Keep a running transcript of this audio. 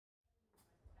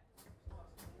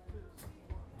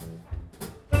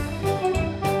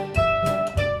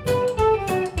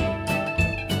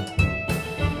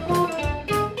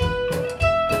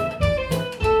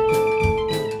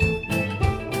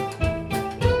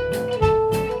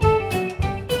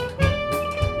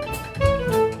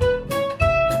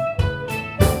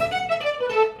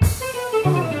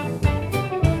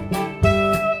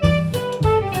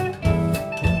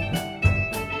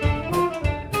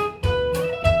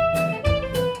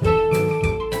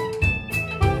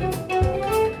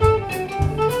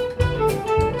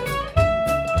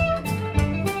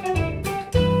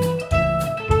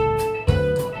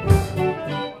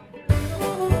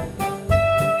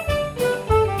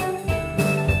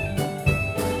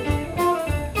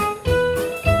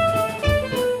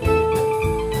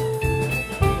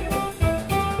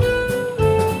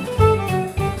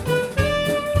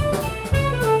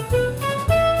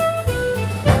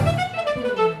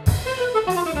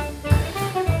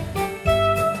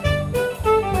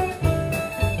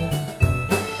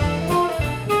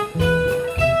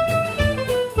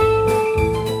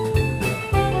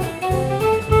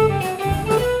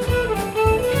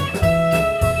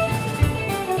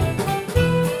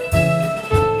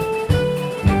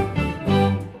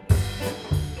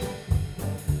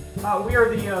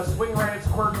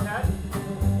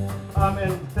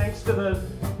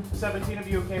17 of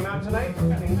you who came out tonight,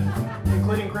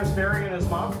 including Chris Berry and his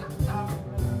mom.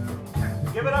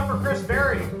 Give it up for Chris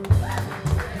Berry.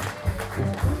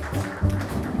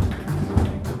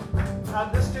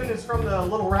 This tune is from the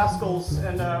Little Rascals,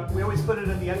 and we always put it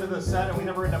at the end of the set, and we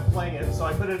never end up playing it, so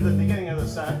I put it at the beginning of the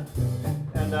set,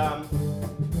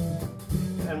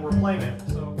 and we're playing it.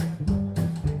 So.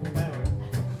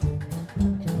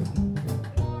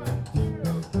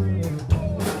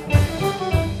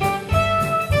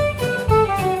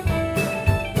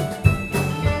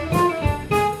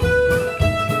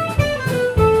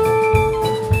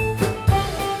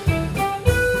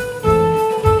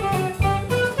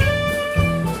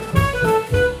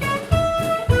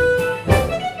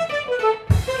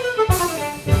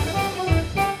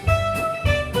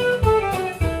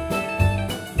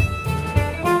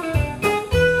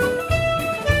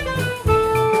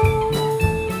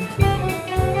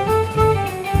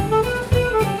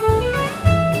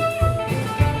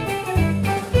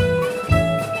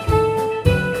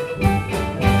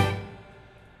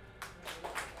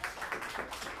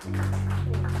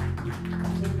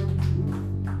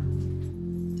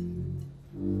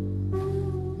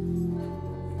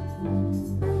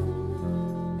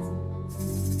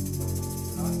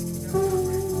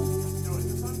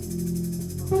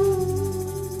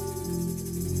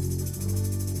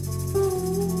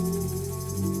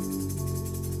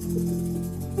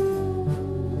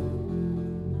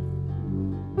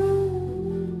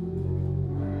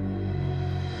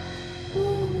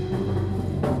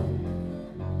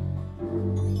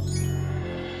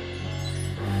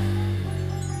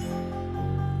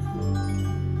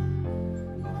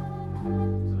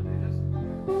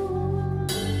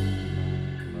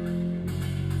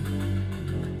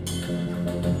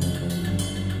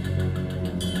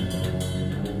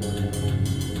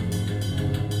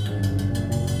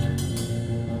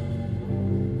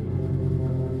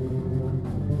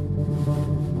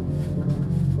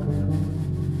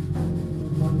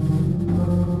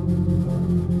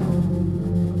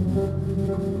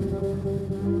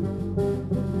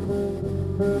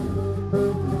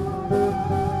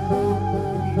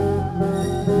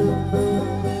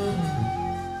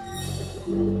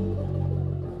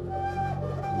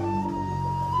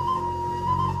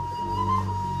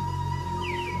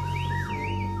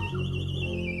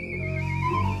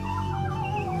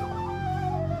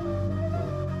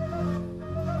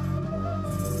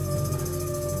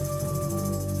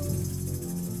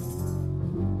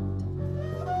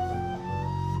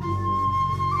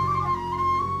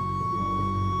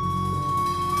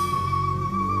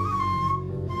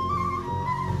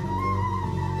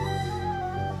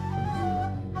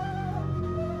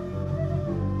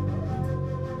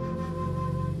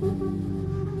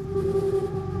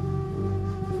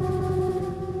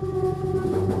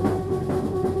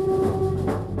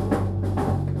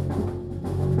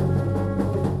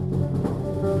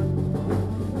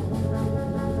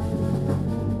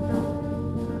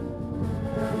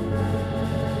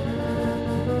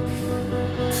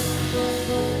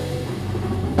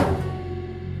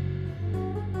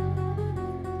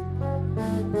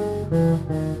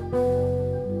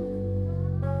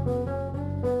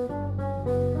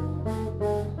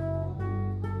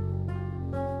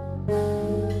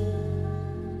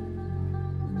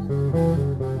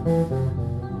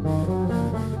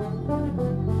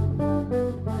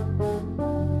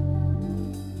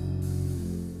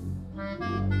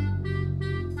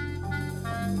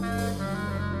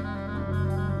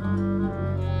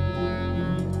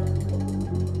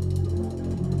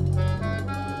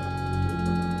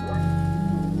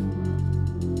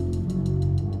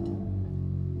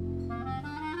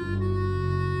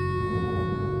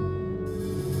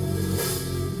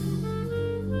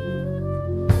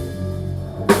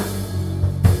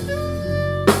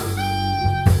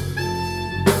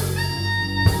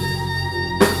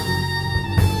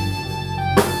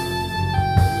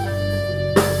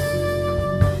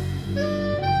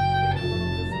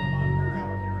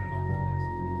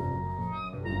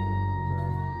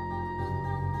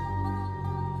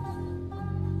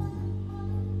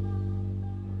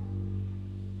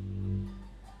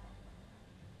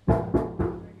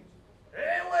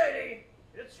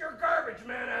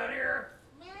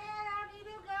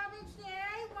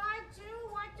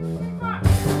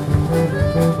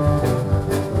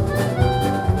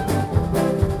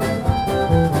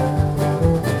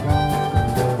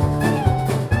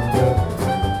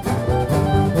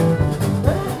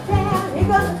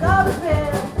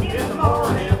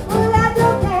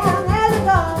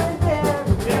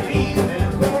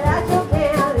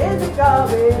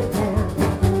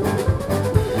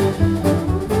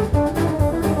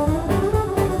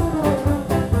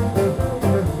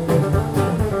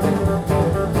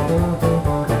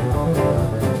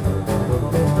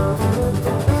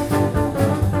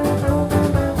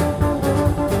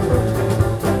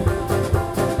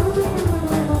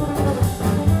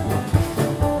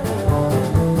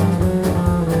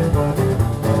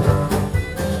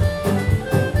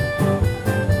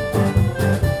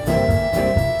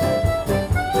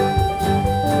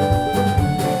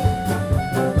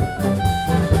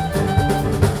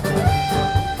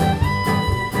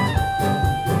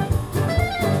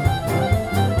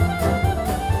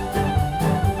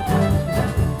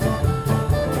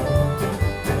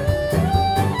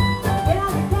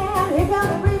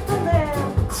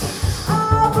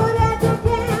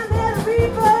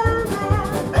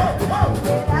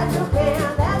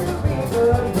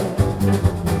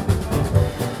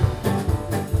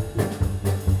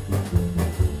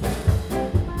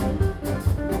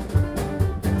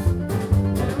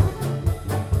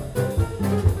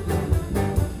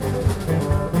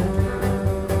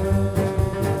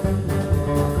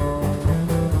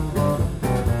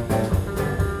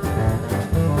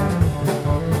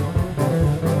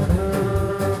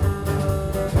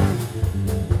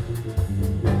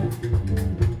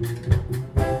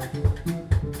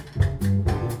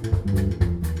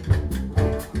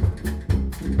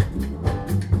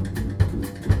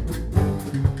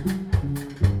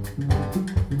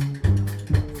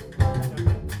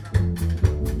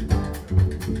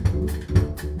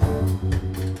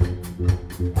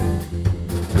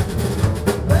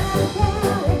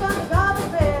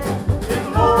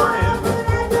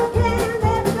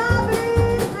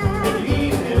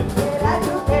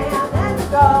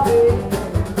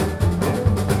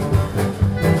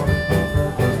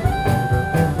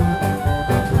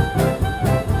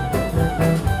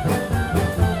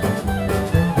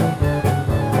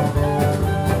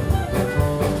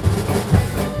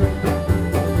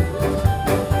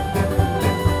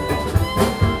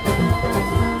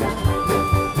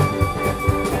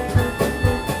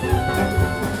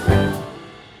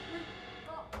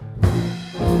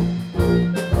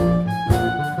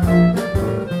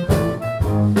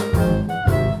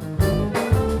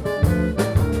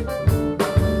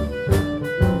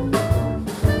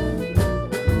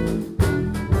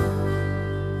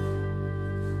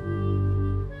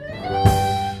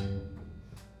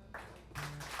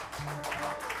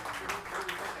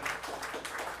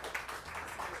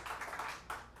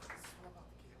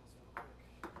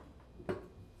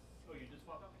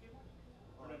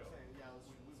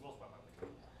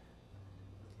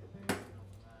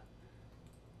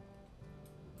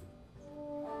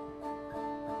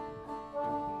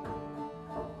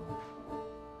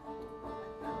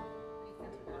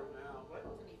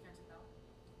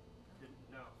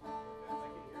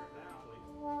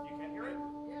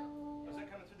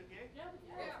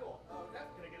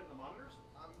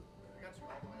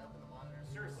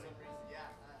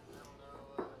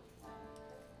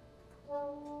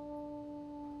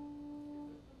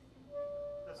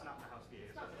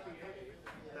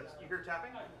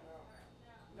 tapping?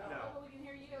 No. Well, we can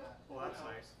hear you. Well, that's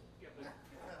nice. Can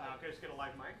I just get a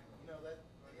live mic? No,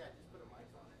 yeah, just put a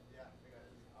mic on it. Yeah,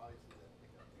 obviously that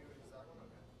pickup. You use that one?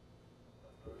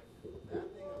 Okay. That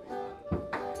thing will be fun.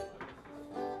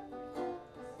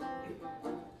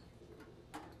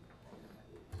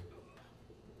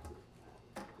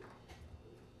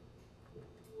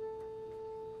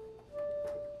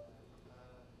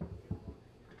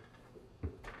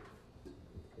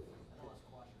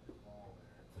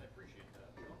 I appreciate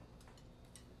that.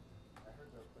 I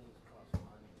heard those things cost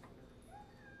money.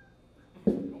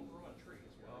 Don't ruin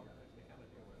trees. Well, they kind of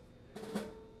do it.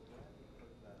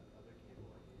 Put that other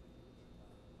cable I gave you.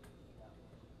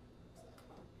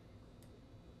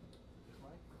 This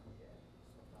mic? Yeah.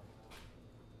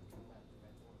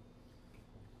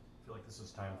 I feel like this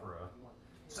is time for a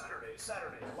Saturday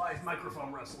live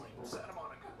microphone wrestling. Santa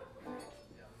Monica.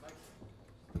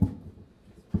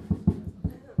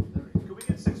 Could we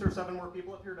get 6 or 7 more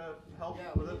people up here to help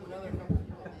Yeah, with we it? need another couple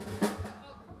people.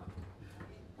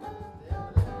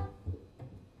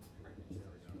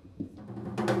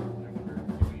 I wonder,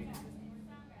 do we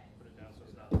put it down so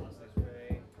it's not less this way?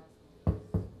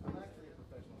 I'm actually a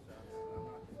professional sound guy, but I'm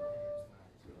not going to hear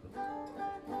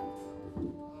tonight. So.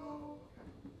 Oh,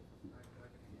 okay.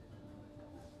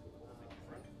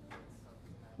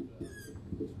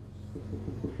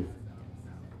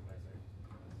 I can hear it.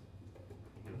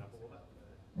 Get it up a little bit.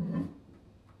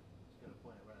 Just going to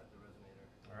point it right at the resonator.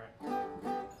 All right.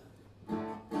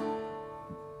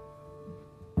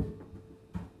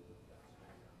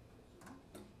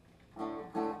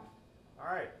 All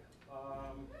right.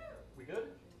 We good?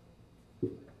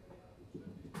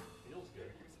 Feels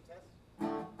good.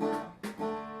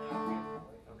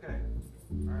 Okay.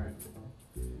 All right.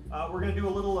 We're going to do a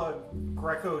little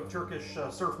Greco-Turkish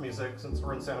surf music since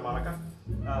we're in Santa Monica.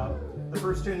 The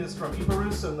first tune is from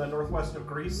Iparus in the northwest of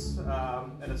Greece,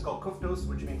 and it's called Kuftos,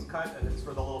 which means cut, and it's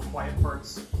for the little quiet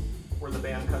parts where the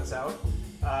band cuts out.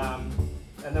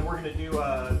 And then we're going to do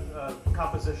a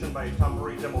composition by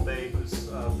Tamburi Cemilbey, who's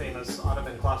a famous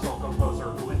Ottoman classical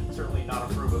composer who would certainly not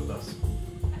approve of this.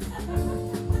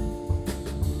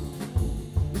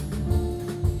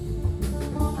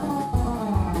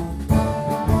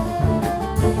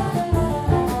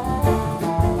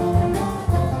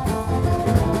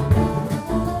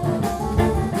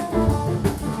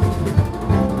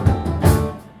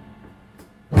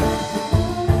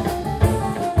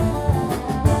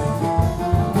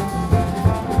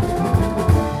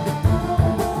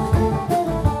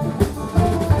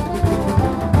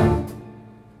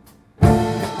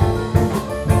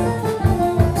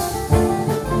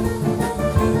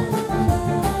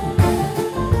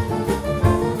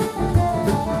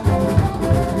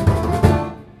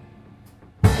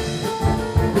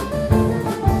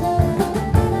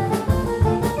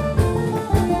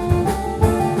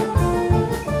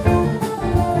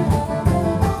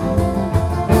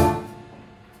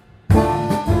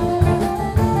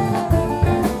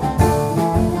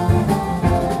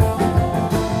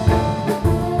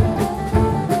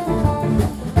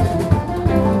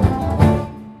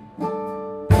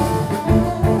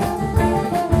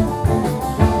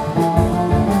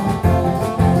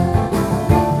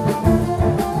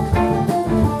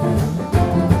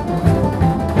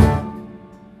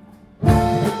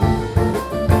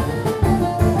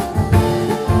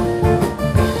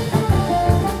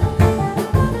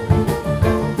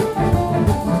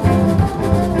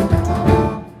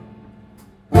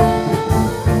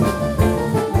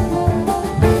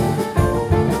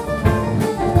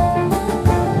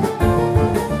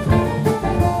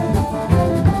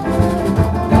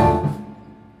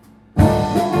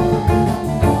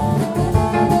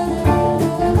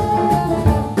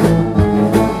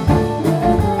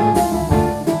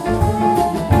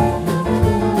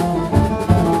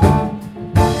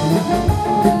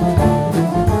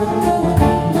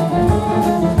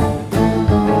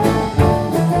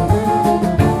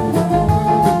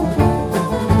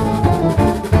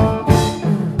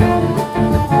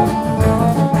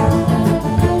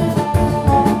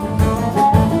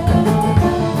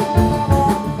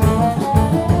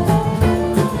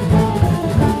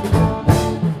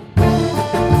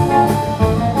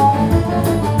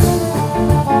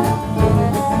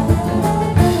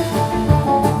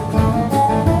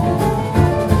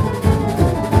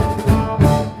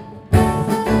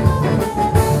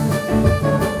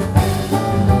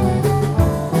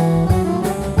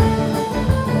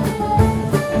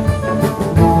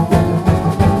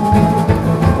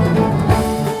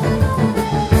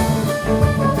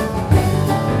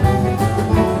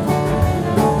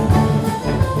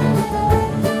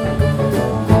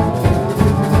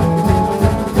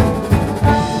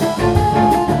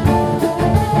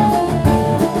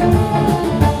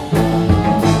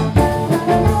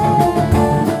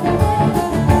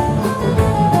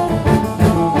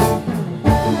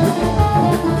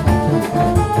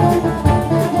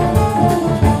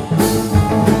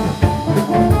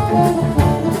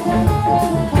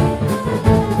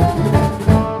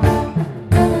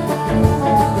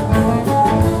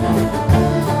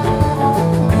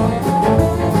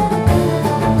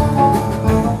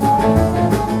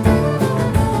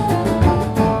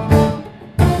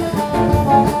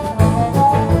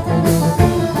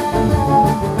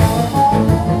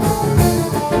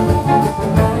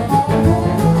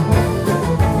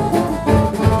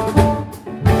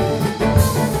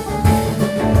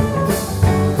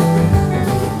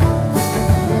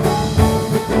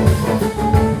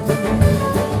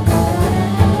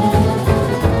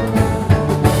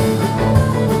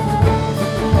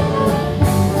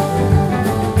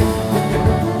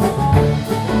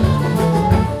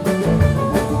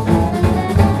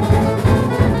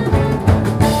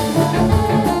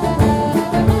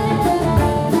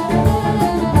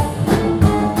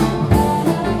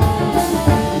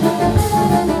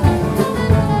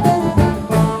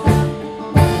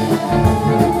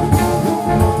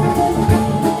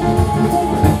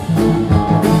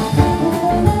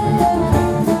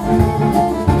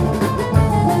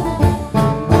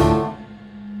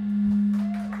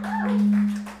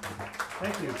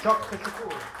 you, Chuck the Shakur.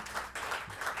 Yeah,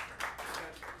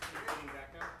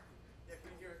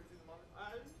 can you hear it through the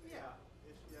monitor? Yeah.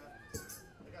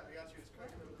 I got you as quick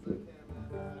as I can.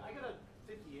 I got a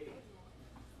 58.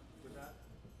 With that?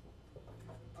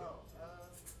 Oh,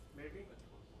 Maybe?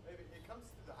 maybe it comes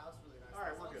through the house really nice. All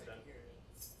right, as we're long good as then. you can hear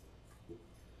it.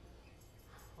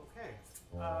 Okay.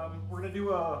 We're gonna do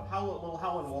a little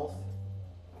Howlin' Wolf.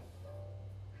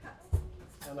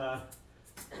 And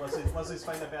Leslie's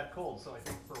fighting a bad cold, so I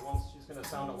think for once she's gonna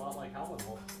sound a lot like Howlin'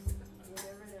 Wolf. You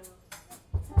never know.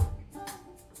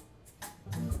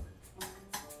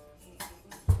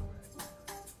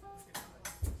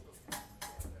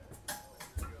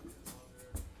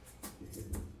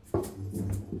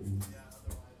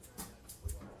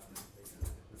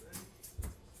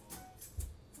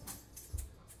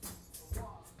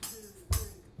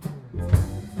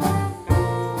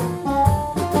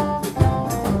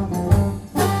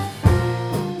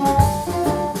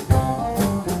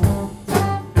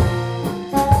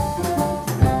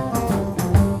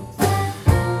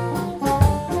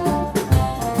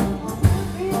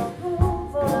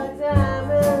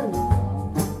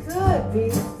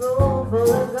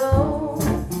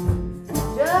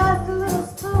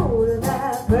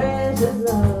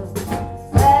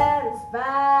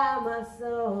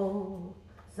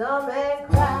 Some men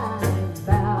cry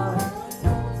about it,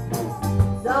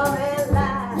 some men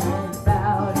lie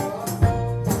about it,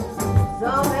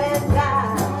 some men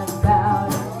die about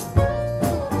it.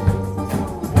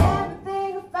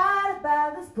 Everything I fight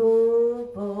about the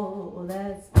spoonful,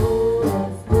 that spoon,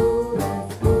 that spoon, that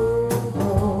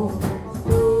spoonful, that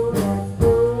spoon, that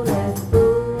spoon, that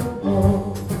spoonful.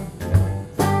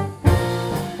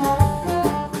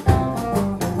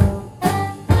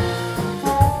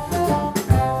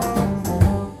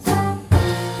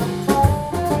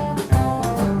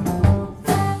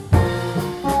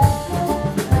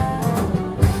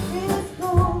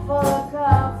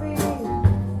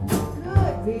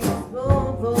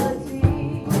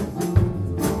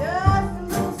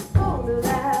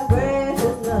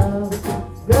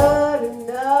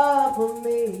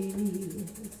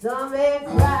 Some men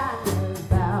cry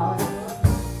about it,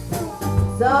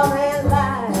 some men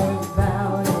lie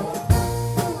about it,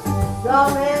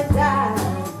 some men die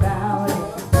about it.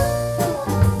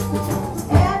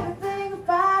 Everything I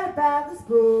fight about the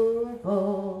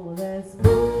spoonful, that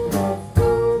spoon, that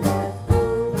spoon, that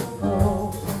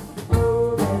spoonful,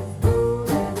 spoon, that spoon,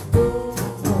 that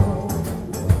spoonful.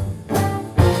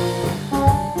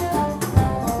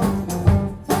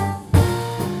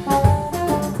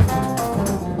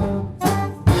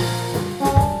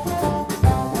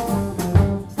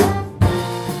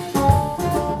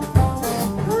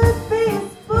 Could be a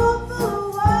spoonful of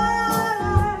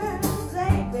water,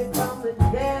 save me from the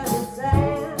desert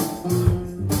sand.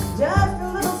 Just a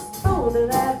little spoon of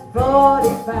that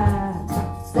 45,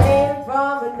 saved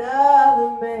from another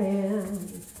man.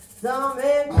 Some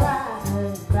men cry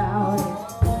about it,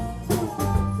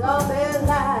 some men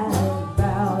lie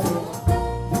about it,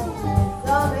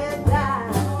 some men die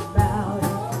about it.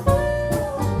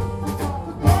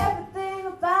 Everything I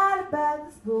fight about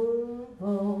the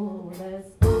spoonful, that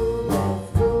spoon, that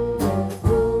spoon, that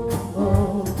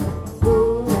spoonful,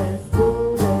 spoon, that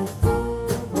spoon, that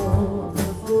spoonful, the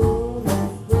spoon, that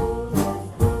spoon, that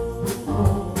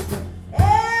spoonful.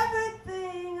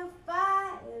 Everything I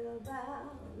fight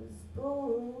about the spoonful.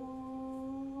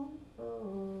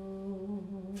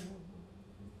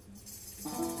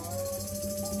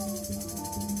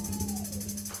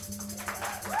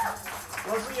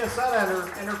 Leslie, you saw that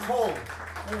and her cold.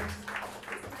 This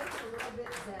makes a little bit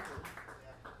better.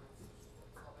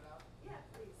 Yeah,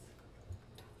 please.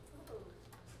 Oh.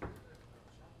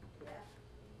 Yeah.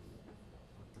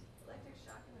 Electric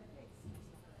shock in my face.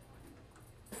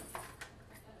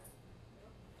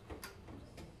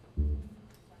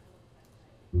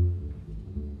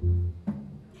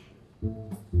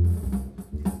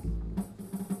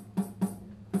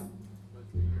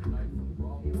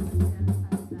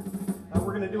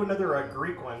 We're going to do another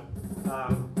Greek one.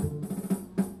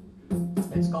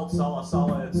 It's called Sala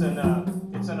Sala. It's in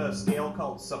a scale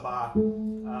called Sabah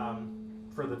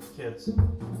for the kids.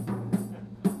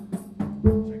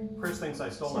 Chris thinks I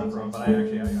stole that from him, but I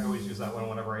always use that one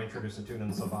whenever I introduce a tune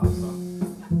in Sabah. So.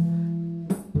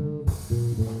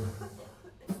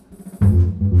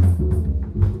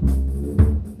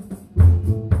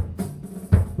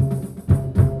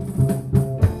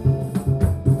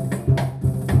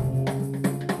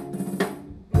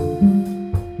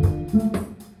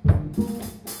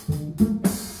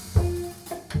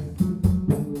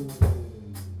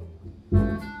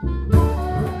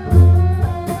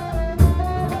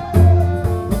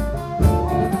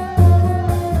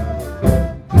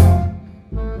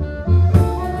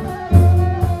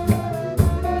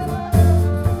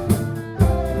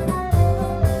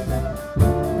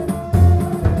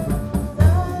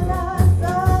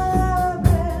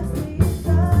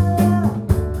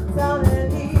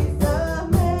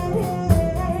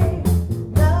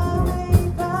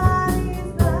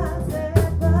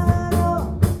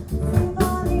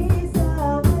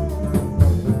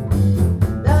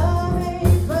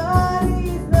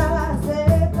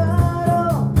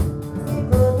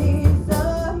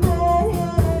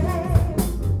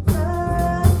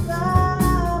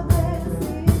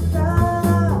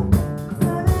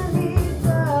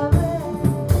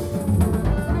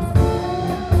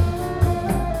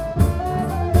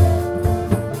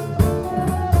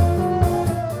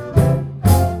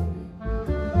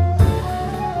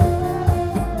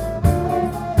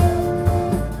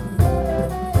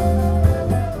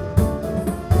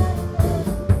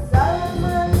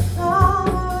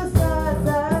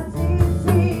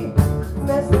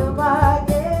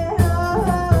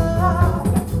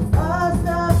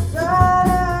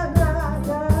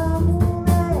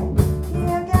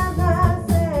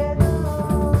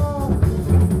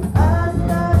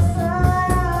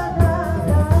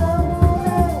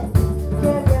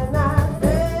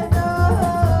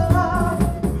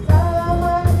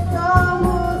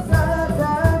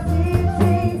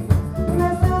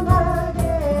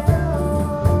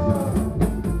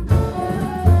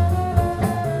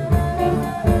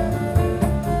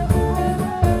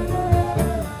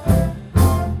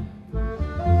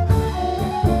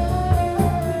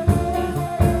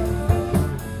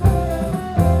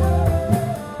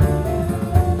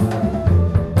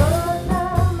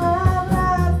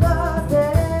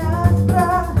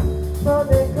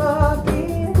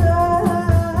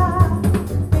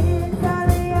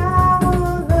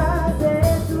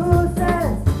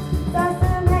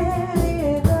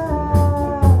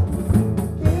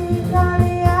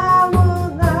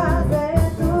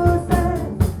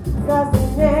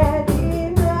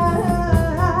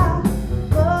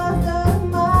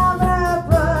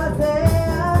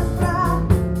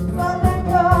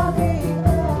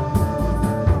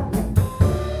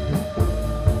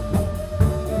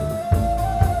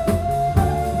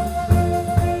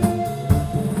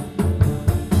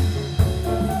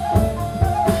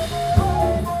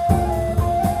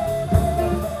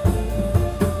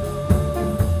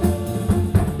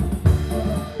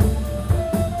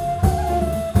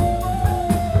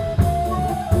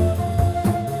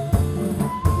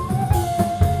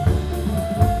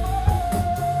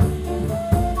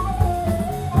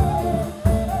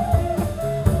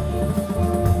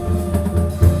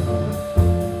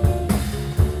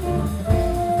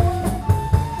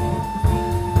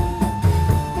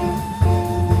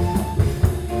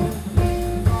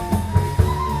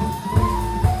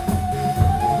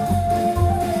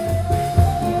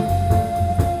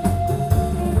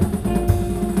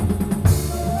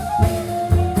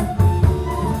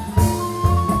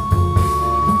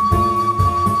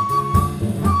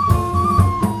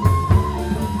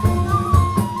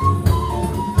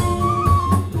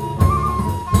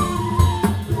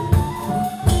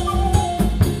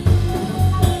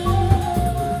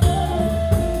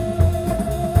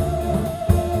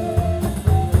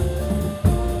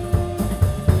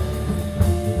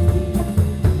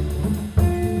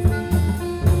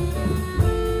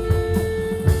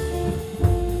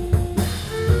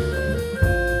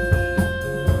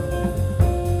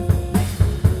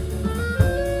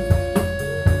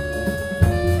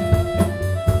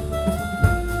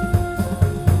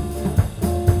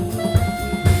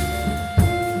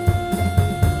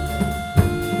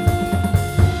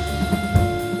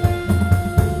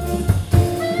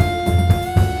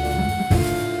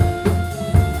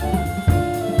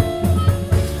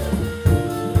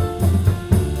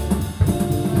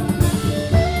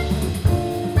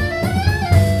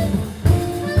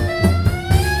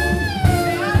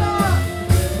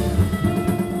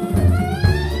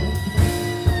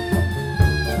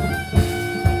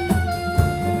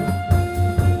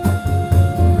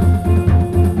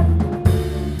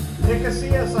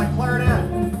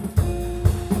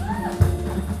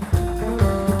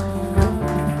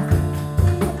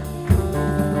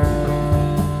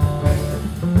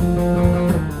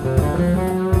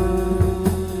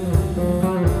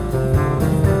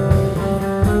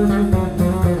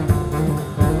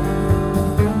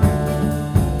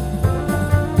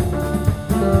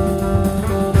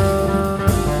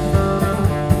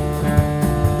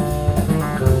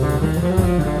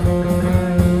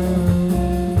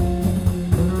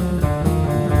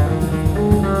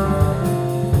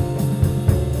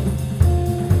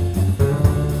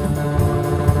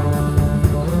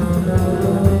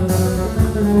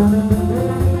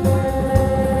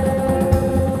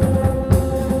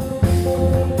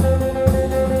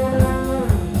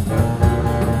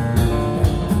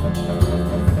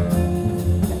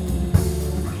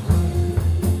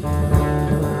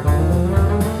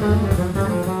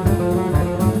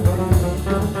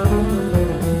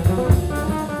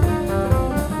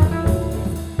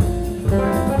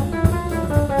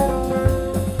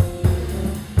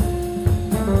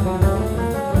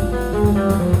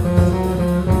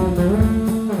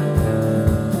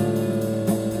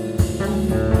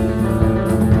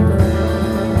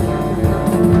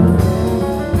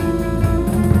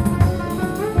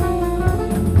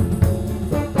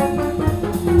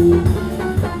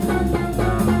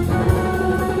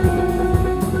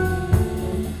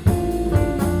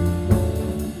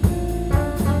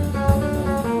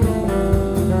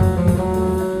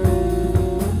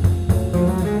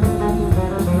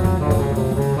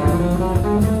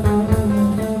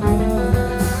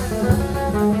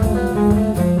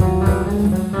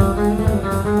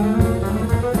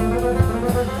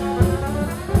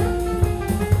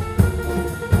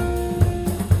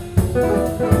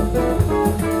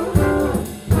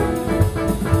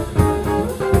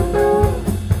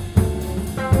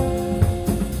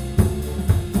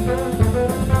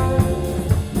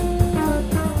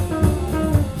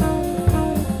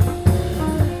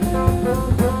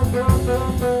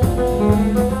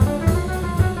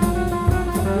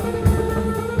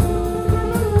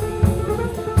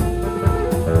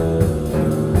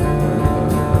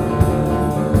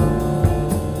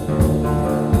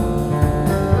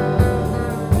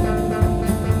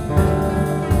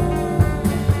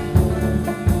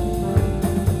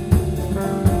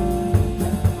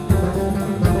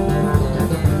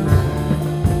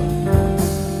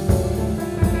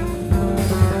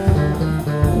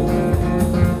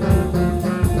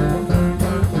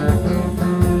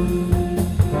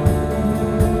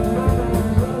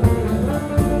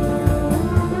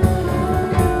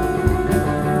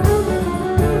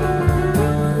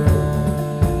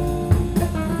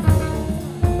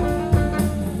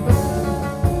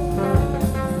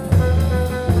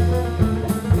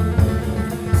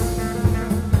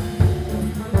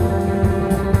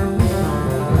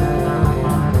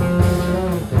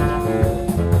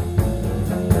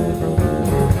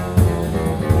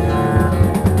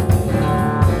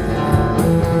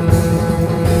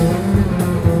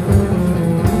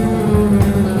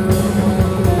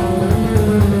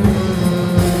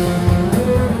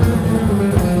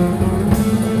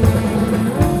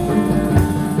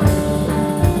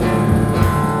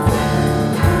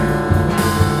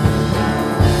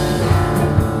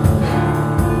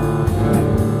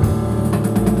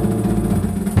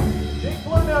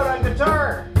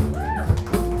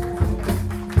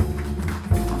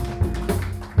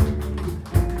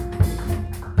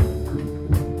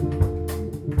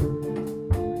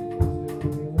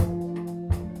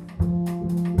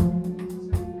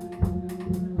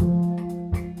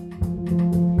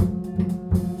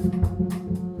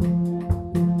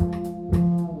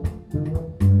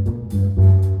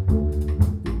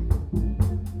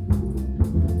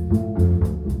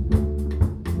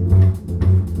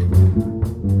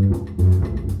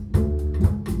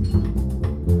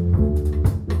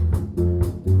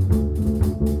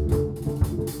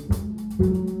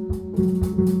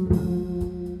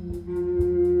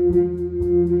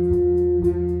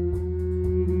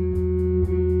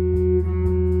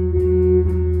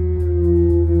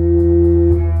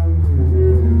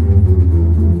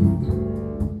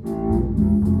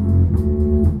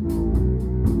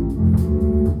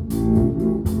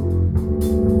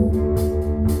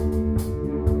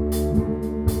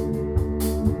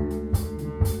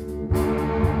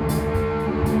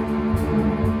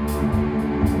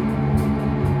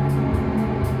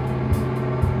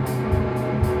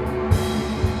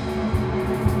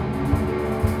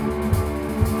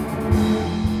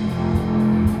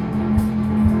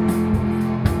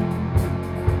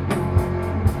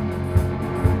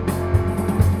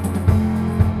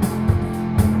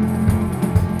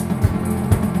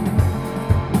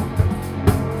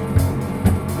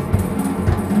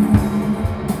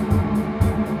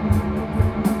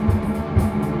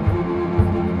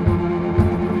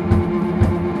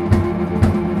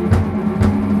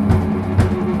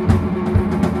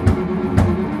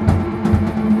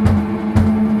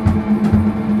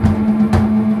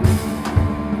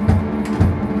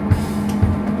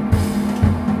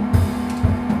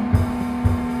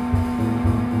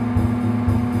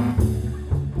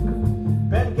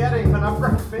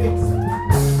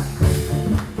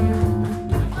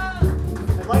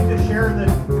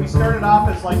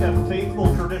 started off as like a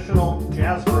faithful traditional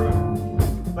jazz group,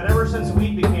 but ever since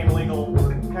weed became legal,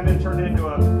 it kind of turned into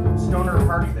a stoner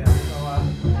party band. So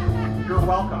you're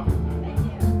welcome.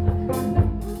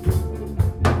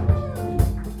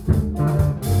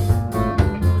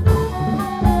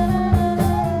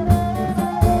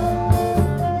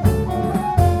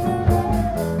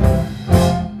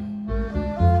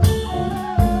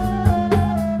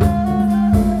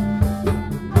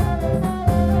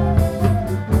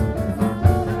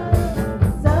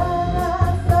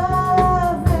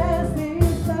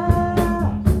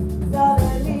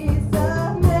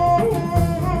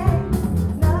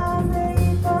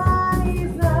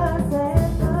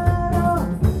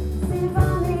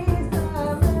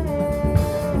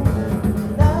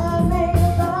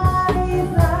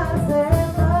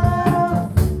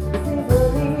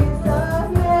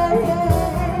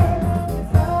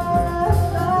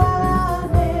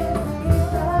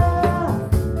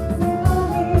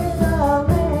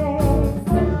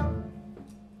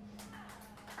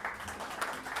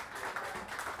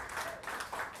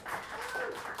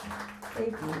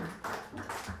 Thank you.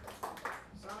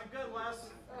 Sounded good, Les.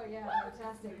 Oh yeah,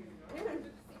 fantastic. Anyone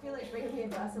feel like bringing me a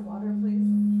glass of water, please?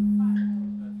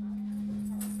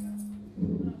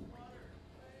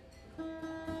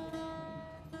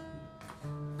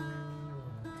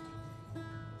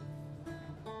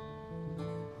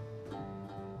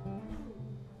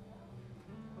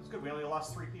 That's good. We only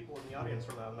lost 3 people in the audience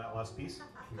for that last piece.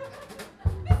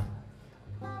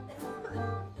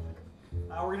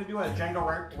 We're going to do a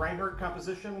Django Reinhardt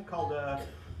composition called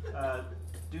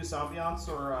Douce Ambiance,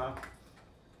 or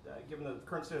given the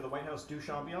current state of the White House, Douche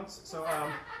Ambiance. So,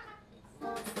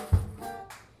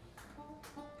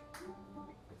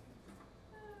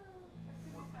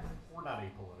 we're not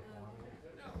apolitical.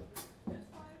 I mean,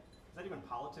 is that even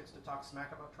politics to talk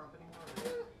smack about Trump anymore?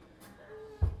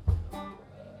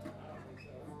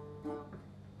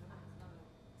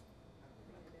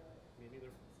 Me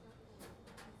neither.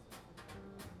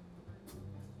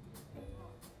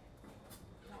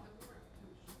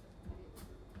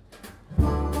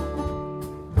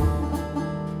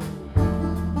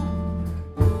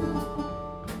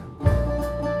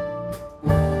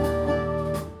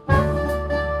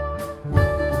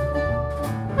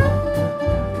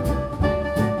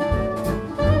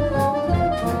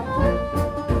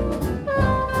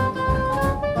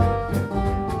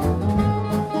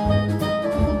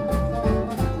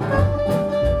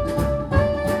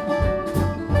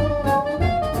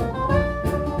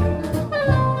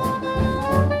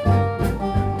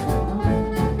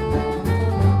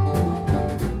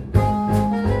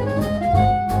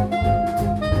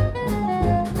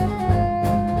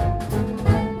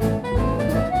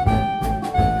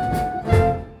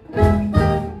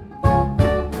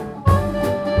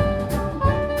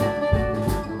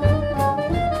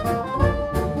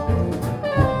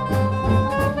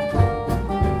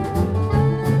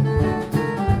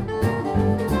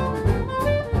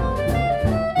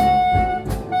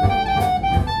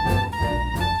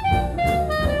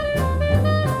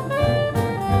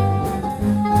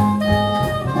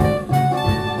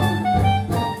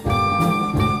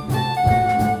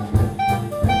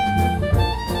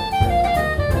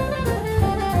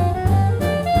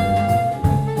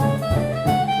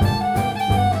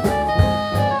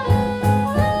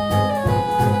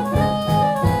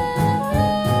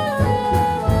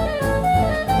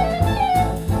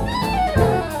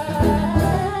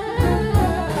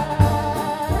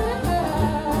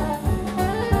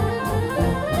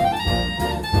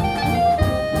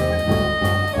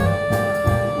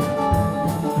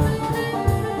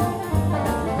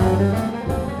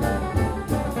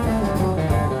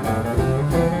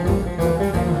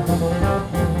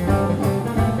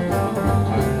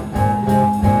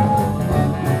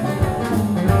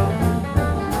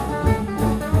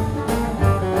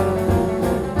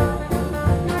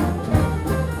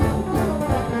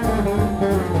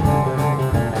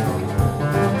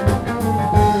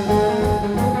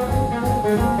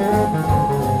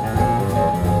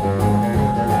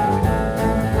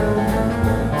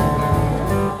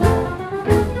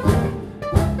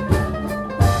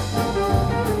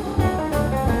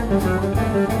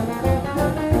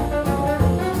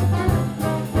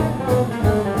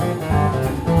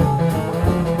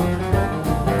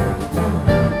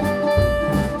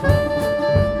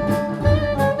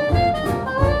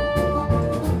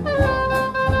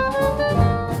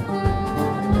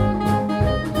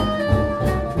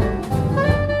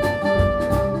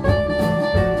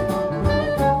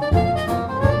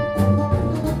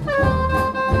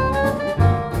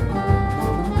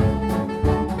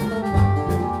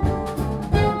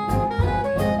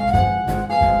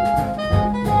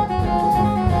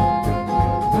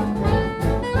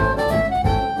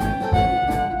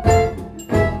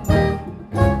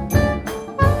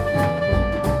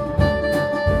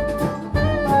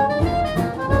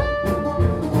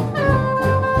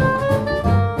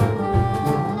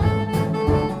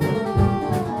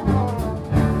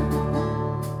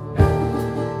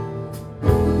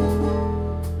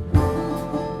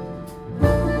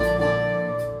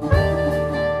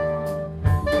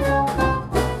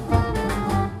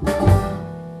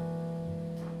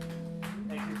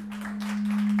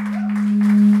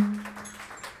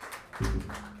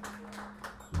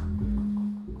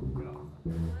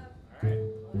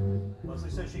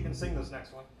 can sing this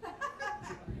next one.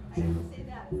 I didn't say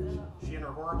that. She and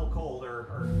her horrible cold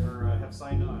have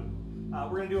signed on.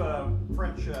 We're going to do a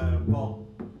French, a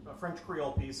French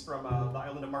Creole piece from the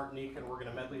island of Martinique, and we're going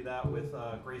to medley that with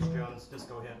Grace Jones'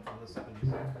 disco hit from the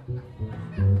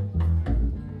 70s.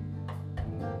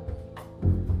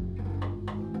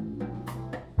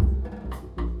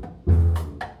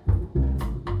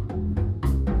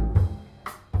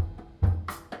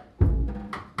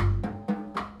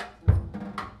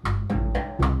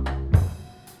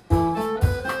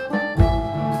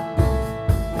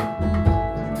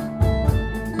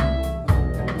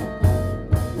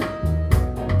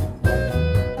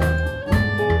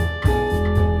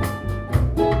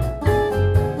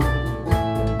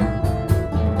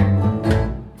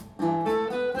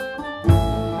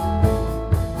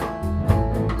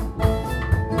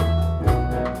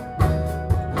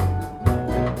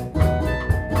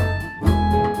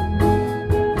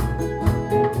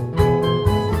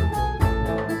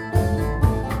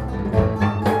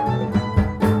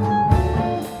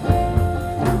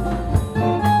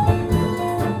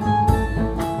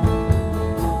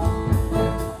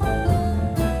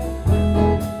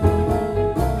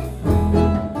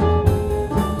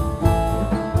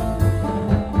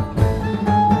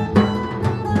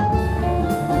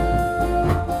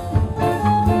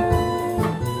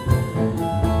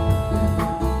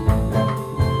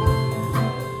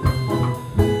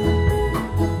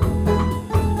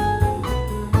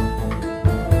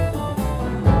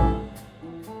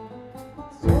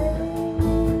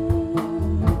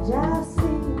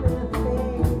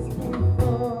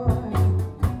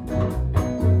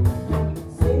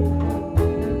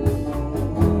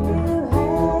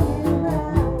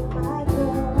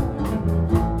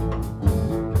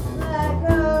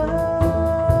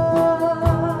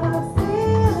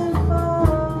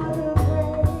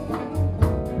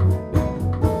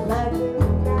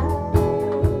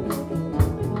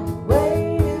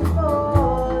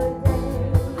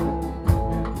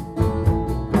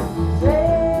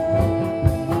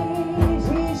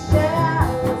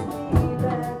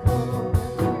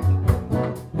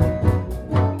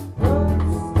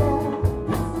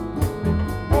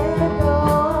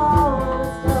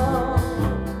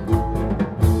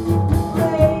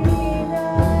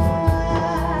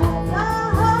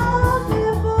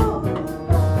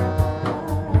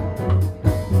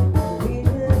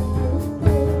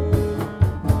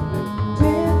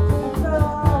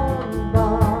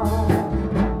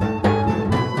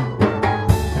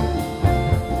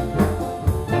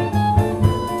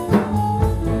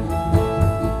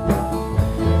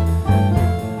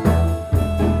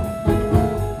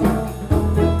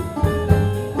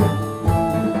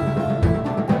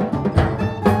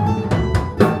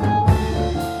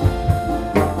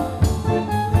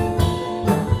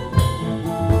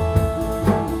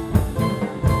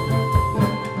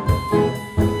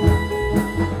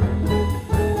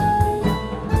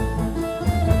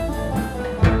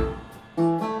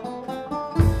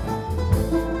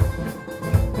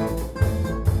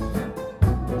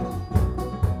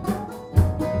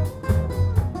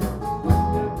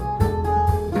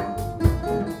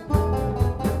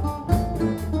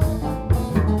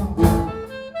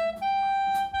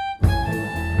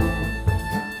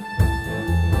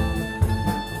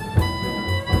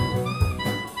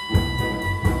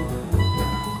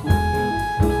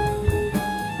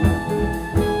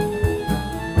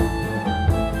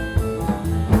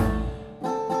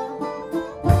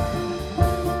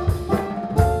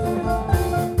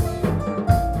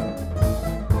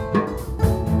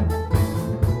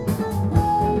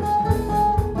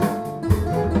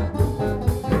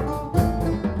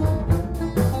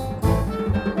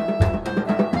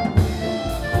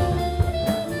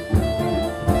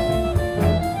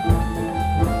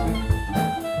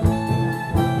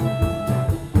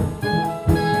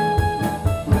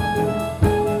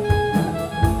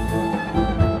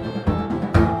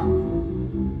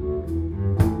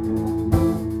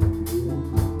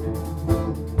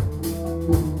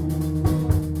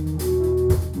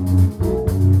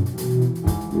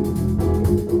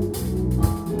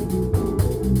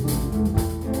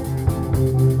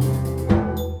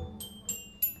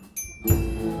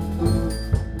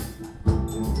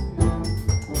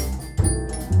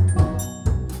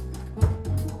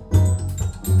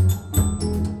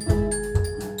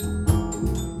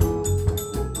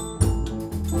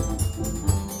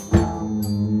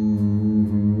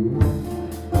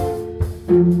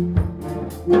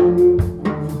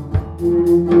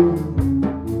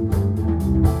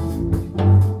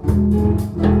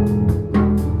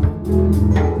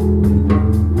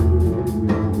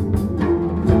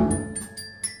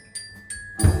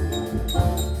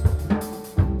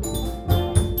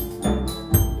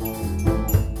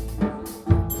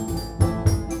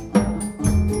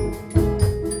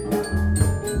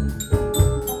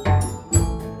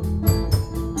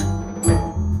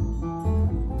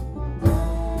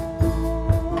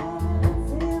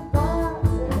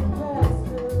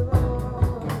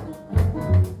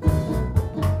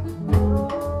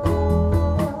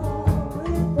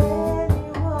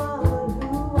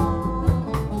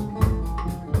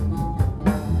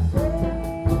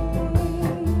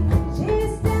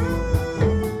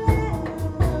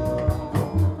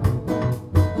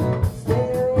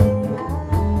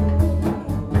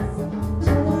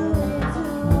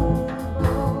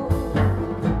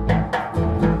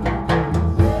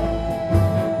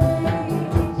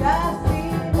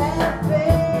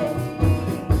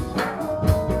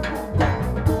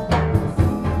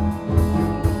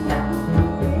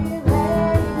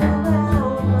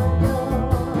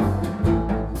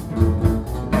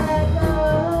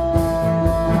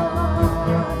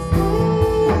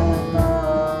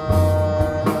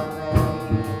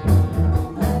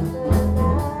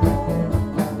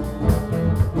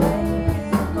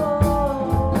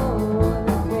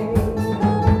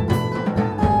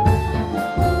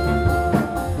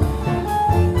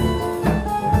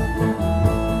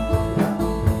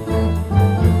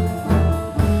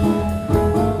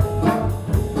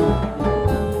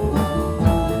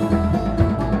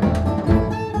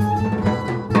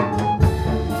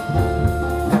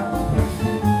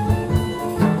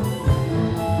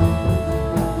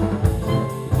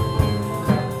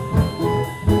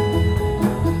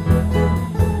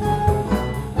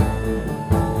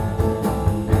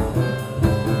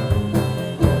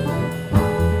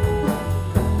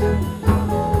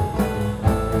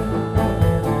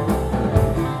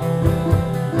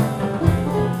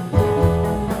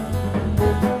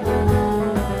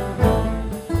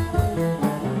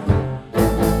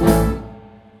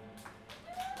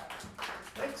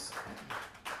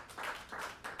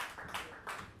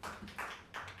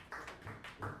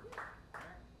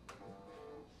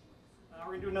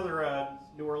 We're gonna do another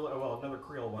New Orleans, well, another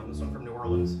Creole one. This one from New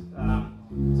Orleans.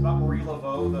 It's about Marie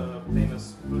Laveau, the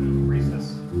famous voodoo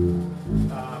priestess.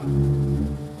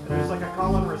 And there's like a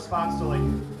call and response to like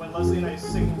when Leslie and I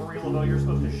sing Marie Laveau, you're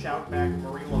supposed to shout back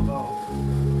Marie Laveau.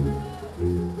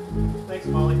 Thanks,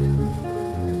 Molly.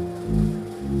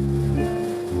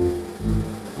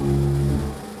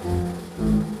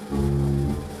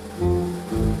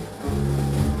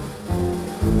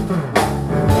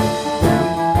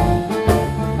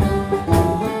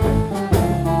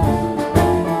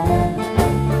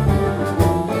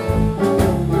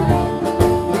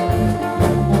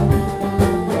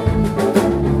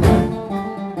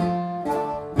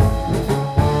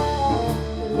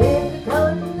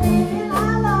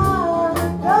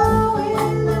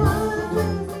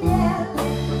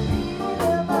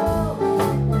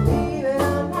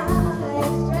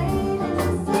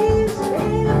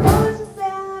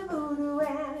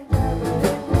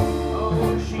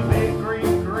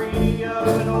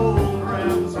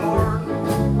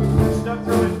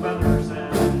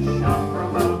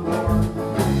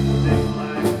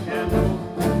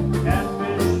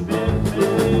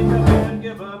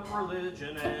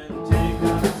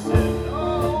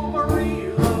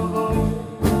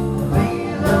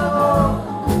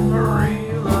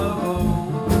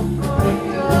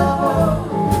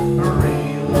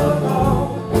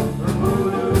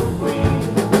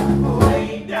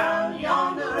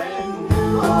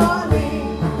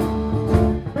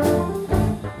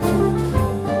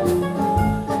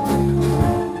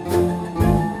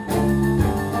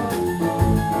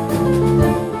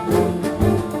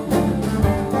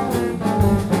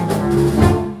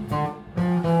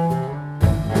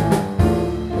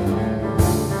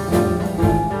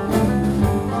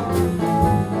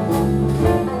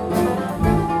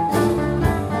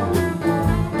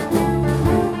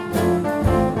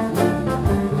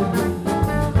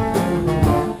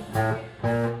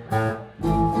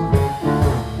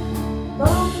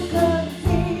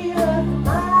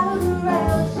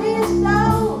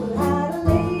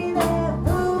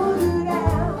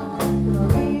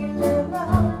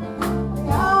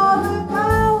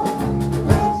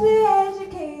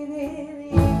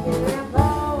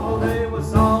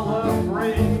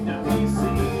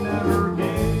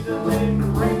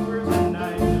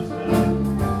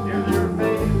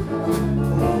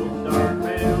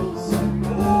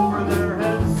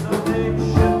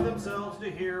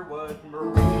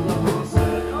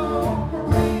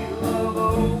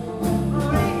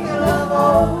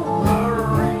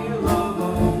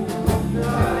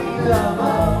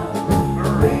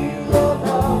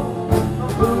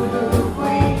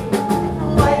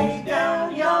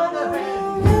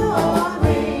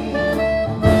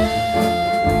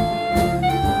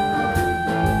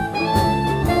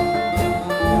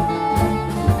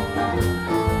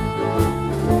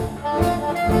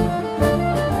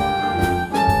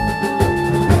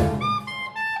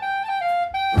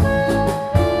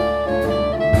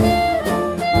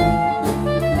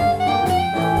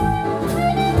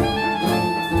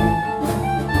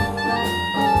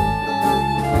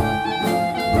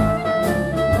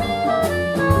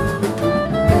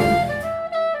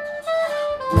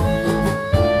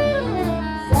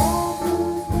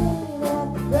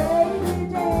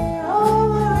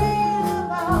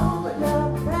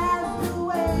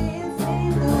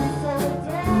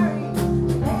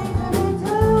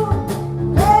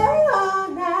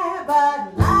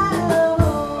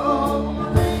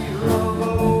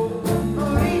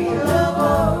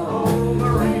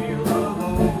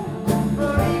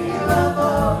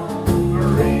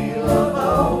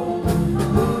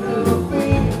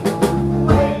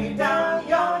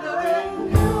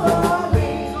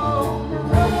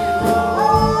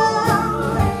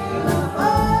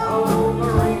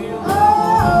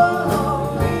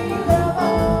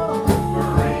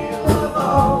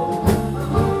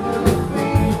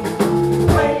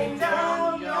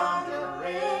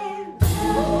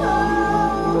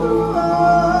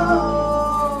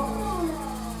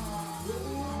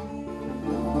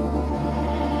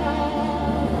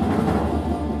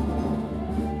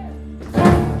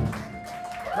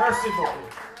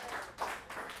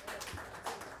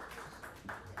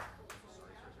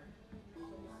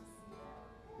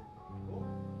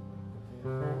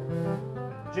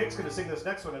 Jake's going to sing this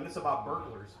next one, and it's about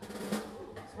burglars.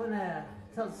 This one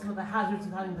tells us some of the hazards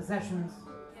of having possessions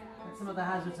and some of the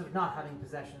hazards of not having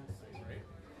possessions.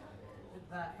 With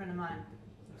a friend of mine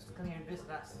who used to come here and visit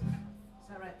us.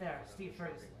 Sat right there, Steve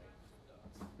Ferguson.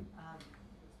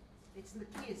 It's in the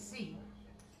key of C,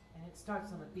 and it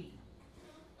starts on a B.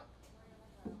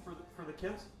 For the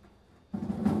kids?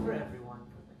 For everyone.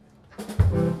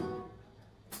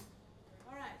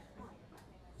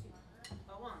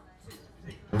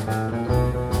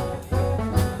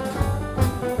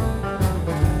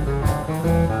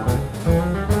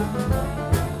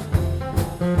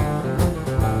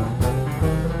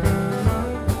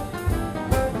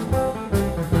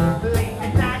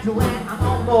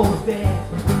 almost dead,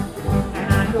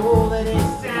 and I know that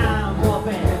it's time for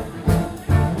bed.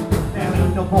 There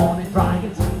ain't no point in trying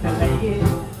to delay it,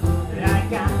 but I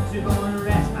got to go and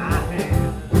rest my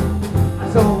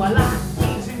head. So I lock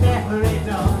each and every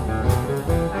door,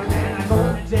 and then I'm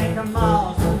going to take them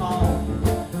all some more.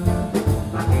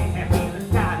 I can't have feeling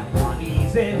tight and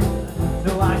uneasy,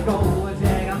 so I go and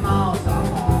take them all some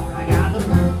more. I got the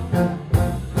blues,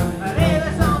 and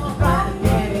there's someone trying to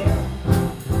get it.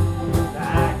 I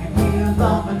can hear them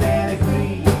bumping there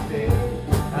creeping,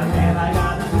 and then I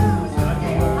got the blues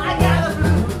again. I got the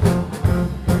blues,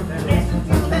 and listen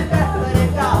to that melody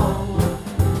go.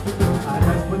 I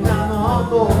just put down the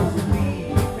almost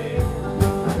sleeping,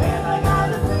 and then I got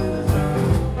the blues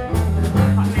again.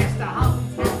 I missed a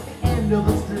house at the end of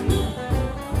the street,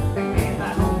 and I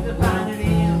hope to find it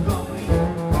incomplete.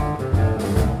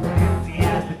 Empty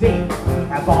as the day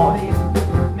I bought it,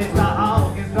 Mr.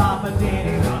 Hawkins dropped a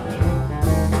dead on me.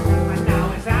 And now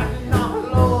it's happening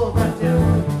all over too.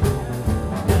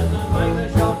 Just the way the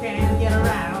show can get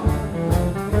around.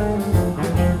 And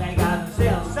then they got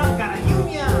themselves some kind of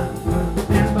union.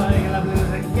 Them regular blues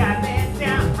that got me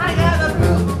down. I got the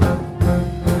blues,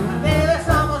 and there's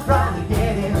someone trying to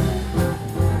get it.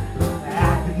 I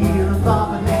can hear them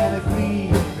bumping there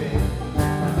creeping,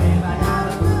 and then I got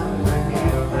the blues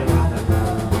again. I got the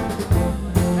blues,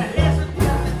 and listen to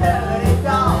the melody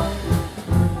dog.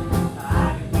 I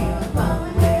can hear them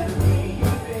bumping there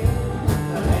creeping,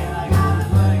 and then I got the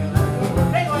blues again.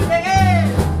 Big one, big head.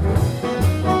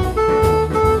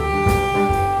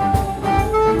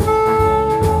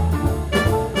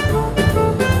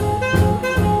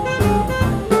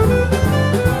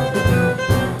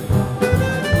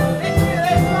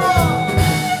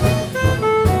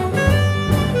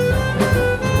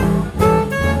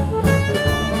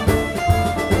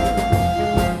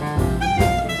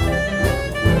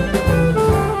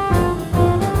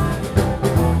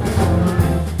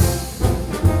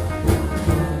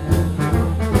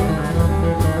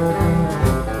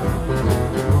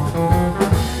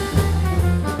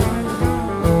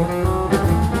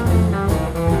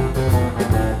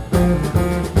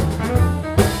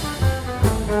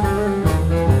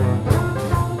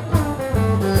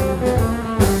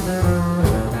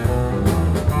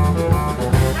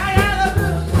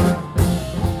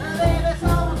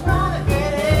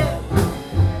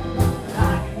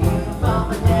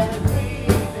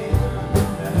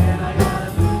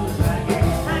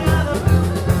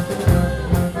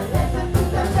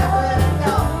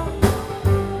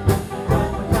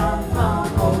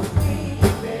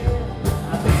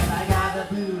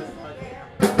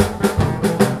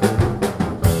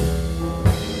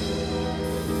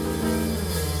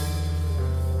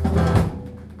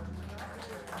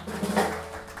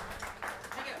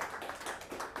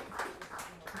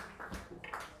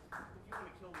 If you want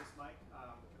to kill this mic,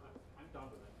 I'm done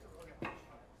with it. Okay.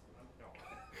 No.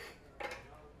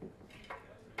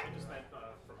 I just meant from a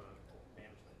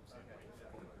management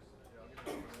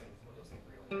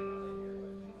standpoint.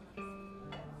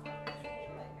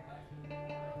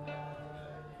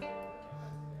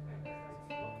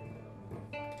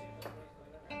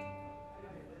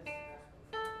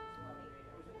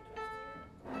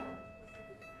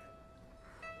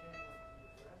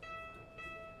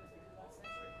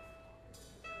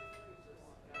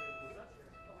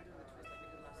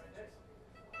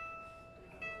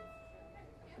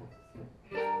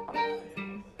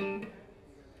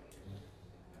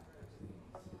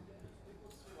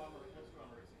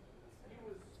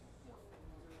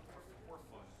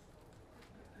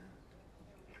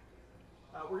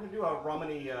 We're going to do a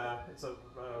Romani, it's a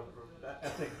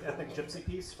ethnic gypsy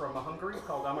piece from Hungary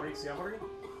called Amarici Amari.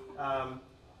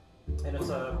 And it's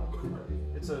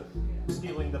a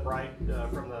stealing the bride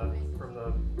from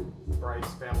the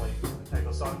bride's family type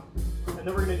of song. And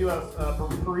then we're going to do a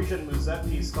Parisian musette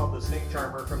piece called The Snake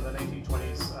Charmer from the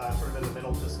 1920s, sort of in the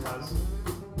middle just because.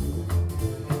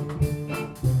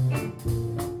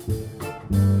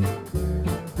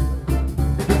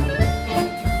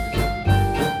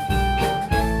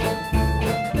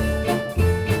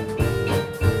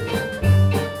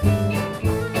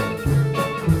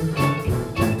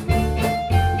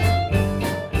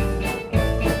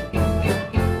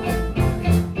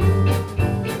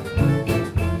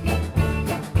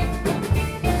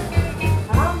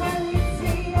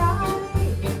 Amarici,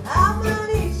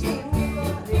 Amarici,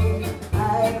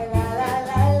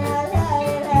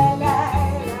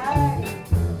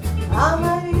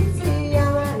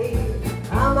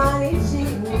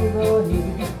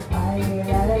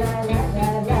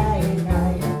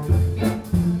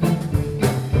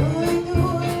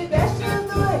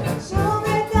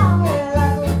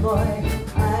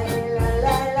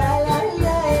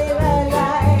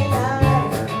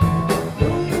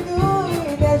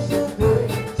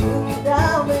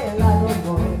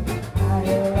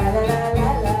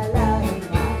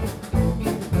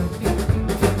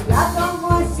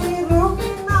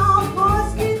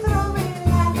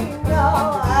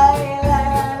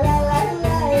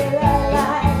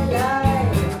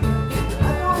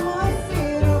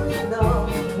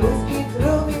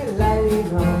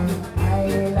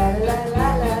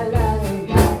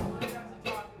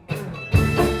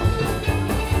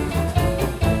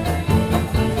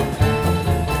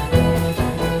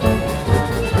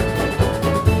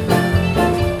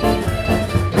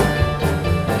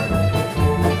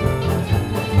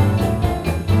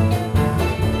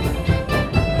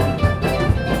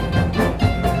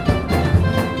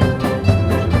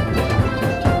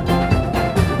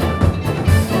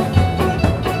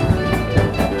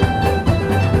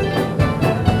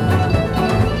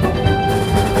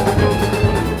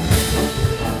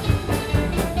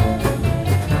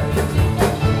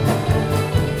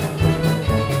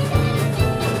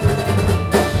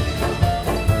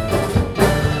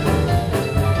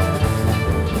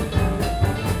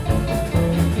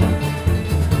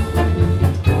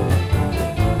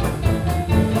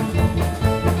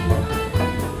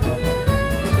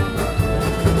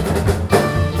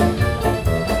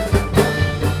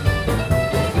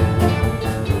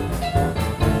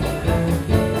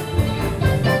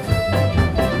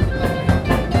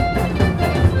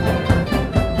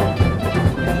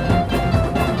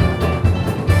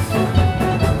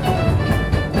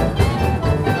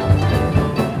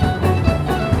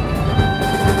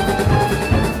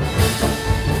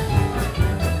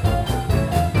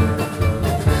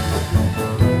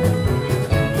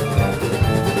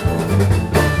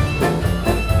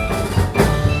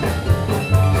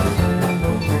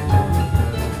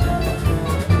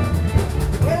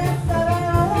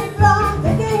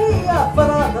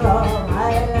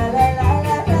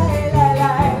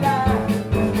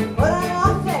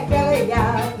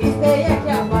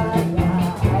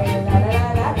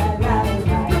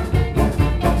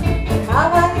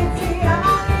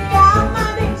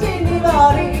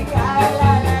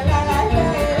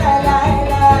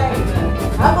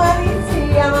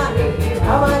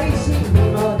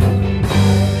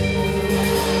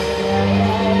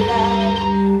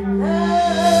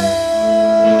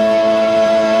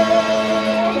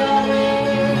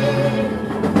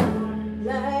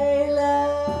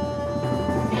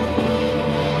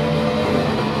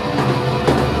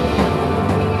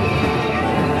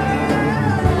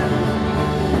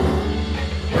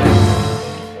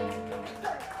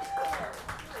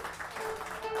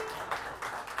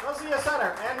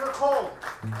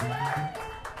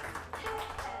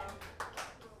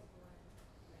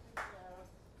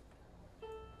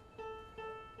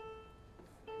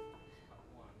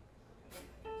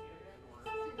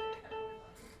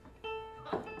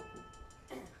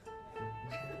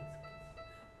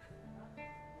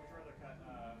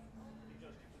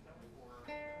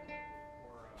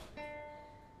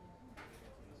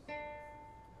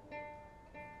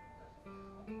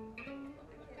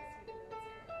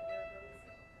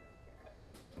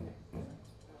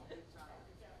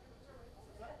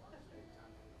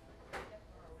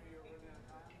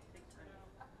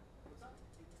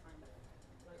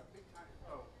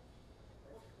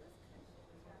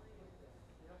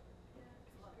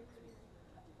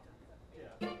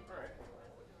 Yeah, all right.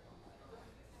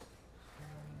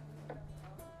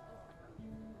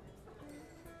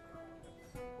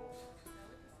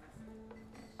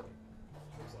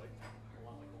 Looks like a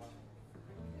lot like one.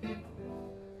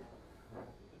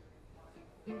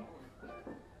 Or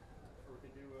we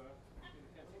could do the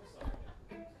canteen song.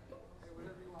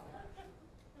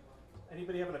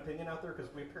 Anybody have an opinion out there?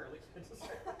 Because we apparently can't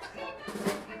decide.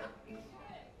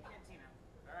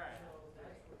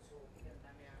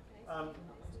 All right.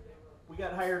 We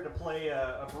got hired to play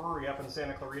a brewery up in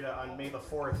Santa Clarita on May the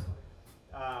 4th,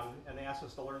 and they asked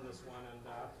us to learn this one, and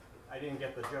I didn't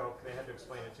get the joke. They had to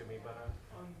explain it to me, but.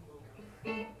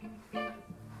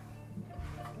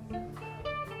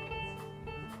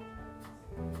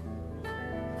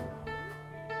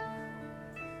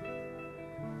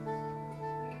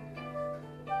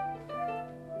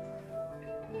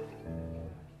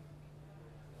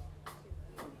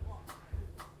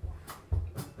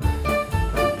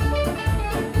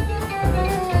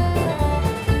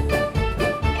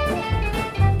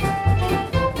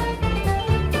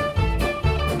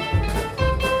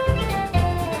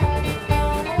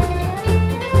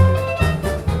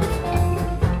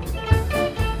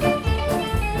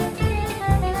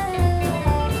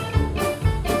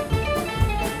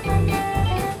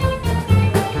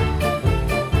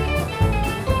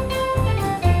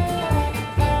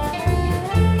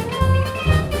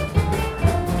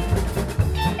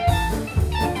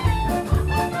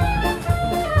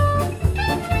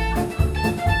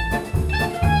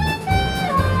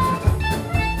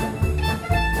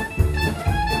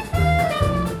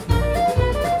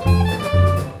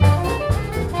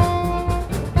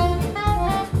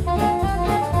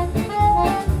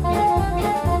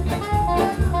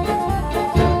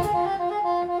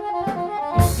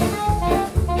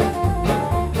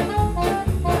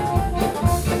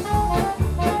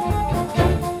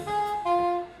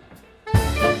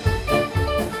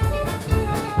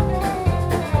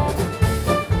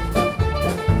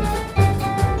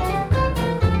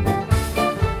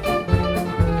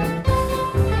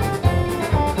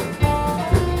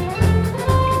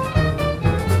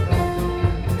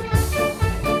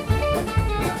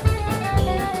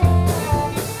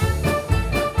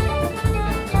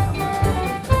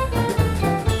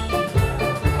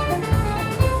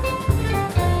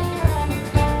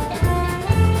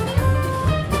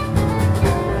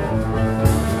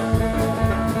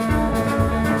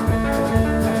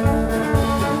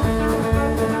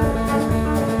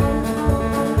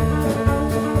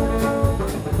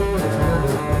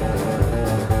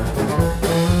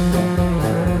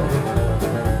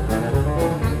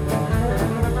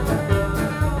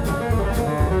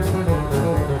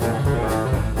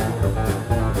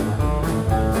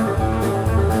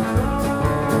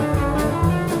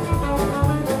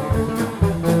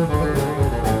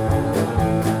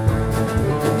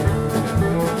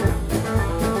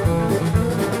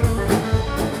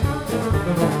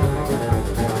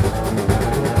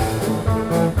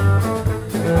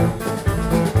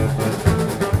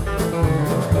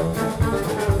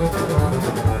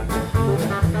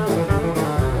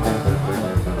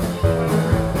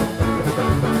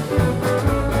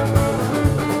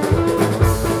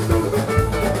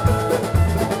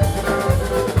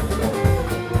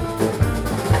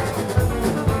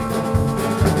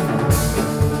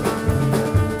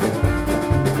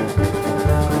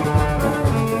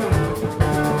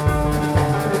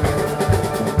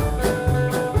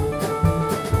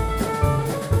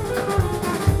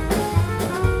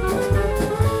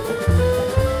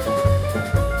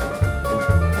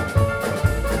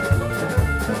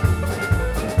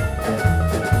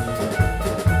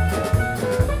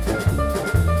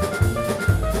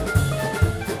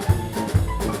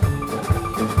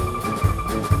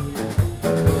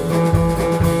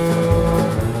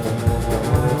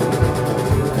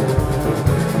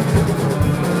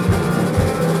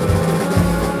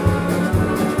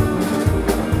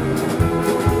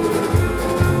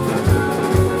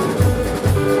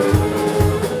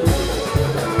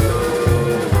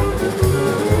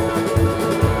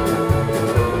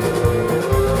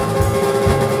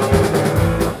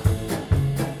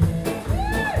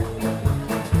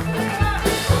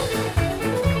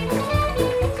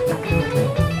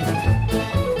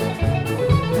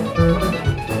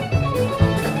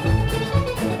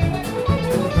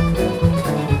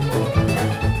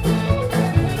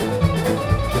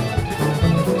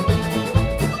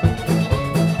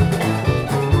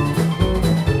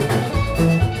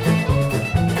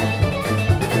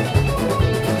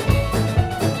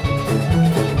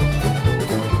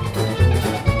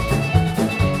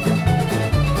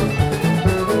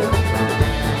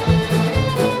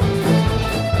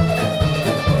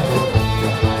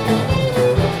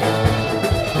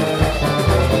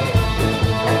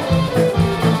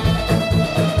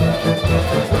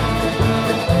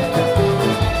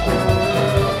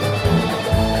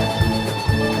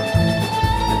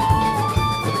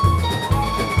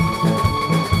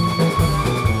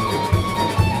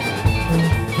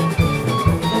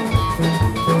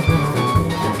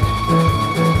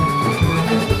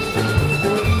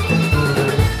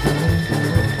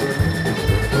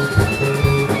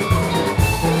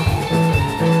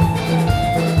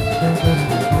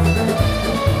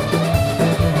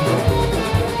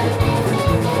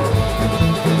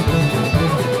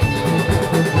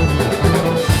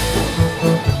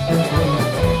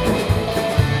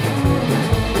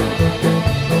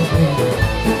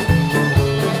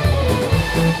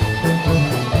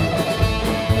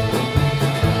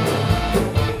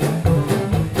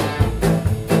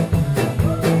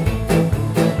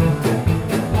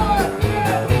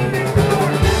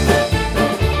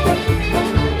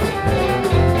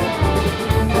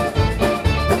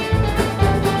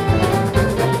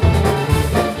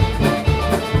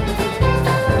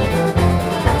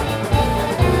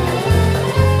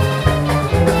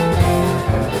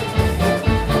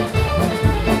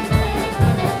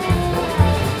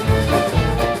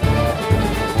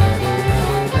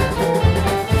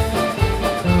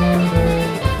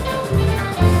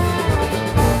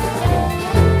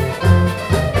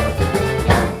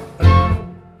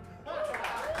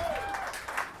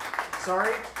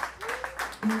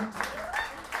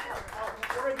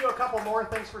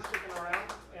 for sticking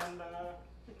around. And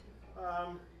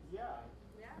yeah.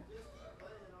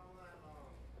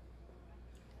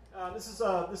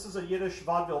 This is a Yiddish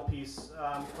vaudeville piece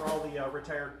for all the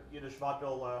retired Yiddish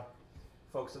vaudeville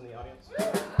folks in the audience.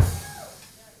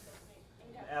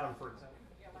 Adam, for example.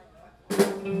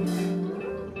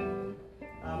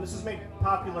 This was made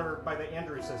popular by the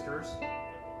Andrews Sisters.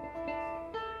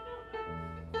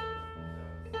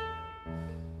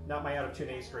 Not my out-of-tune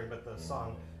A string, but the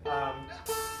song. And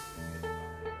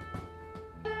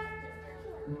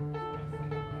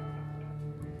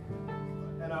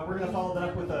we're going to follow that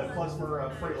up with a klezmer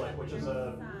freilich, which is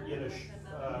a Yiddish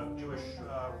Jewish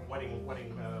wedding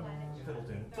fiddle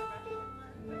tune.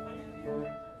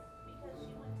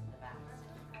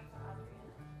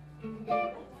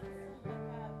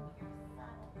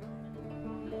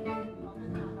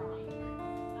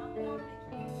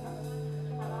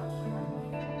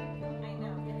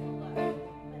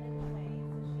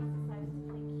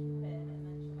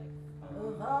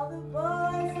 Of all the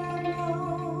boys I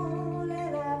know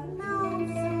that I've known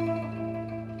so,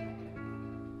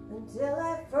 until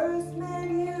I first met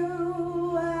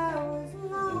you, I was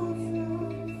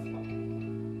lonesome.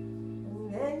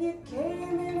 And then you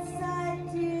came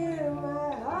inside, dear,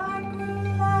 my heart grew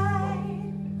light,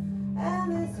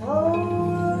 and this whole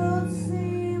world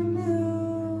seemed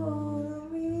new to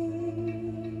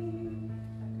me.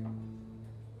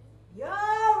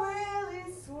 You're really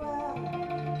swell,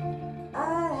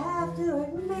 I'd have to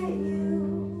admit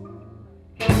you.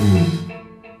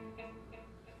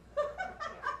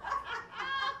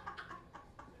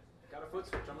 Got a foot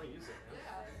switch, I'm going to use it.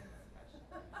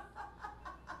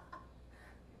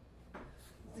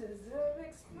 Deserve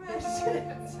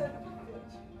expressions.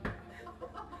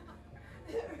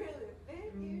 It really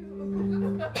fit you.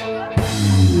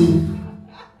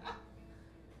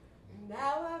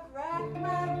 Now I've racked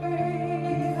my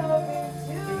brain hoping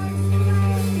to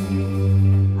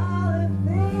explain all the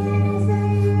things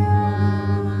that you're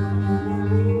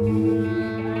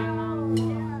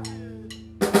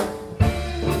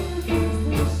It's a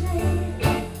shame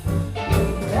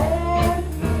that we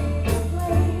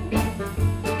explain.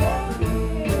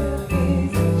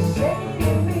 It's a shame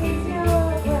it means you're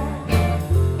right.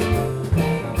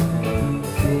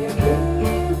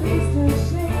 It's a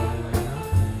shame.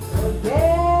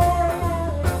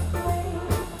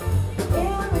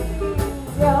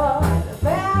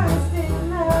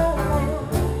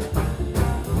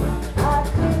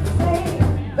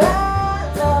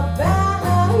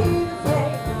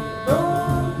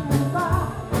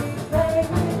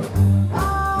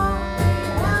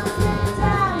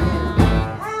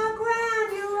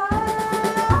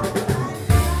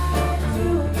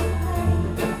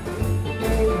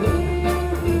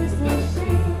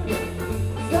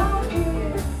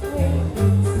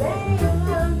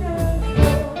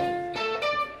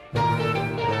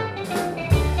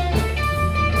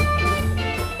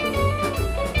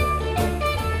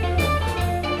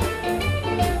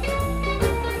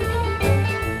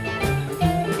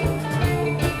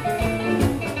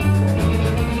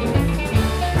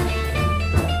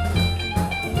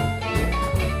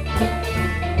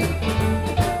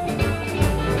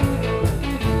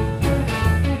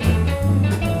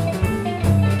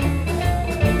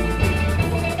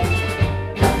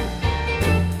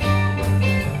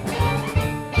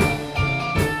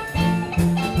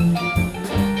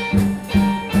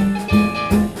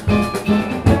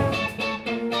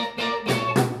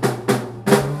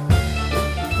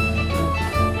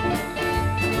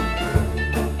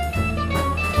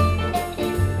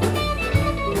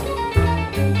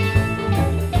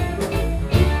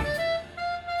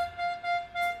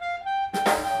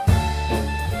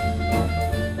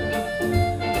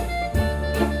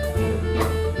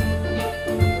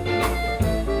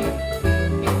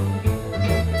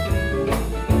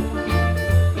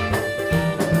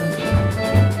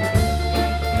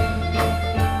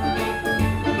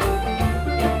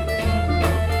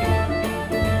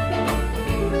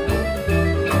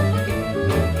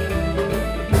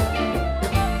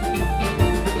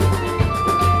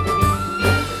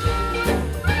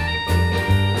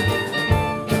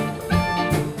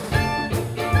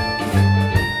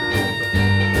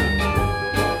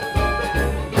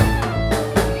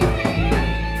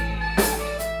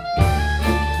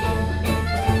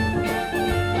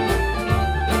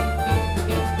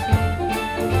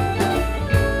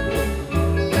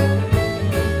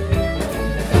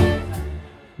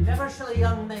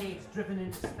 driven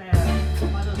in despair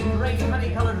by those great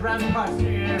honey-colored ramparts in the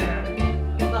air.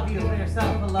 Love you for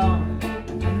yourself alone,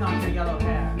 and not your yellow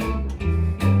hair.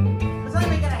 Cause I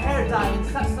may get a hair dye in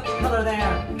such color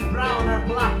there, brown or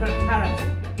black or carrot.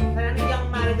 that any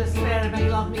young man in despair may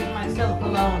love me for myself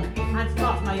alone, and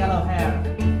not my yellow hair.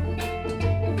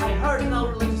 I heard an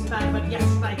old religious man but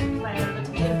yesterday I declare that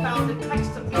he had found a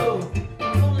text to prove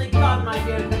only God, my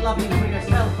dear, can love you for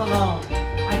yourself alone,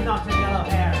 and not your yellow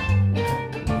hair.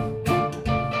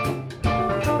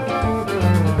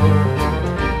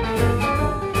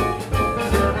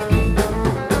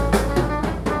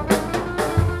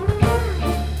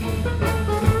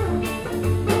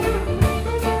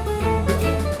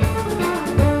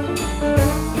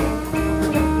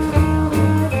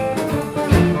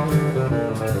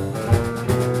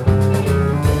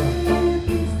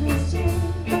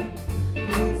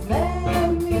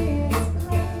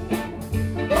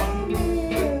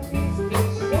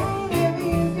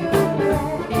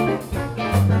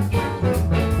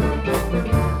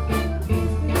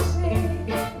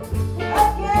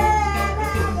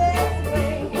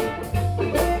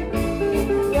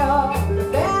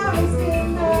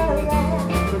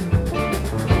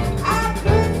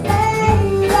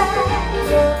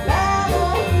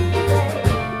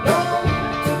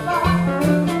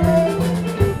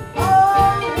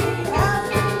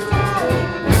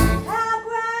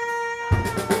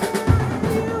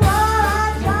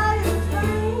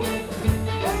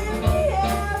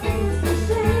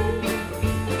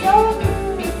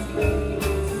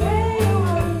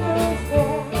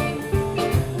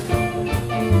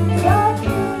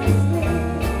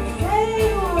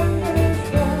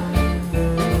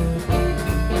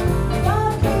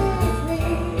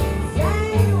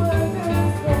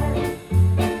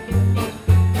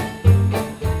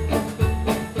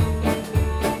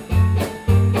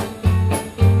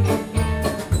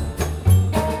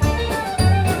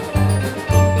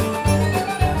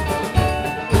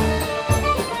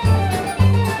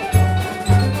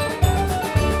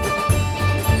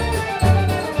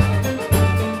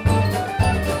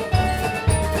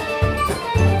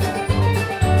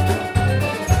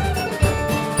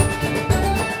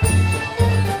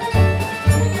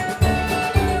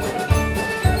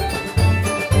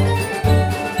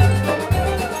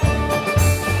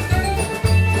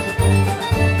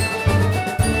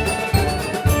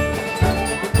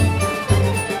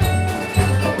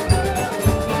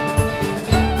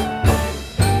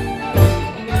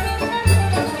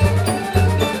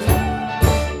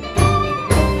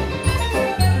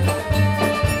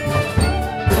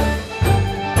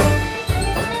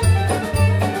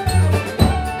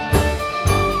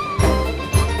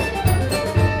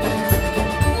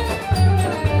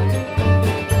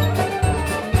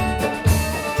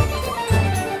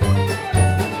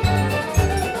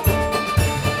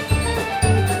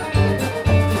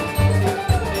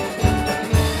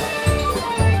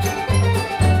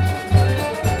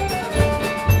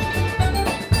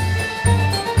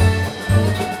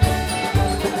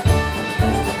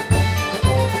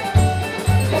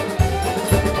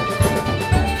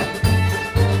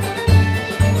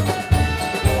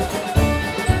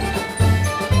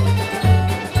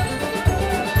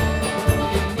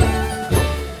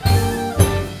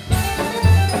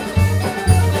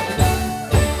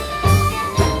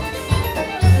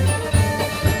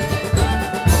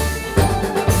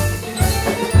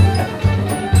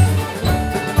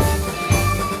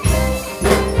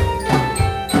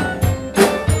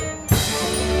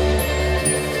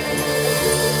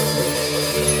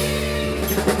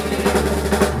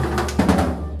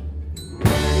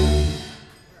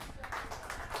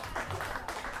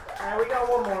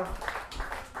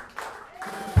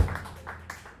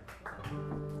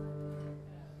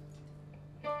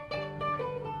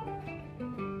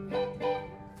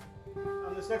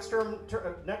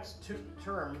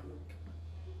 Term.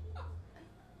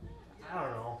 I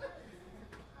don't know.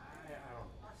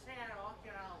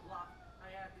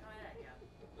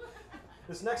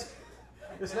 This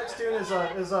next tune is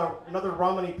another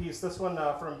Romany piece. This one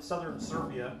from southern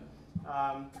Serbia,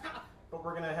 but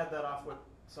we're gonna head that off with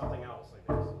something else,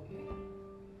 I guess.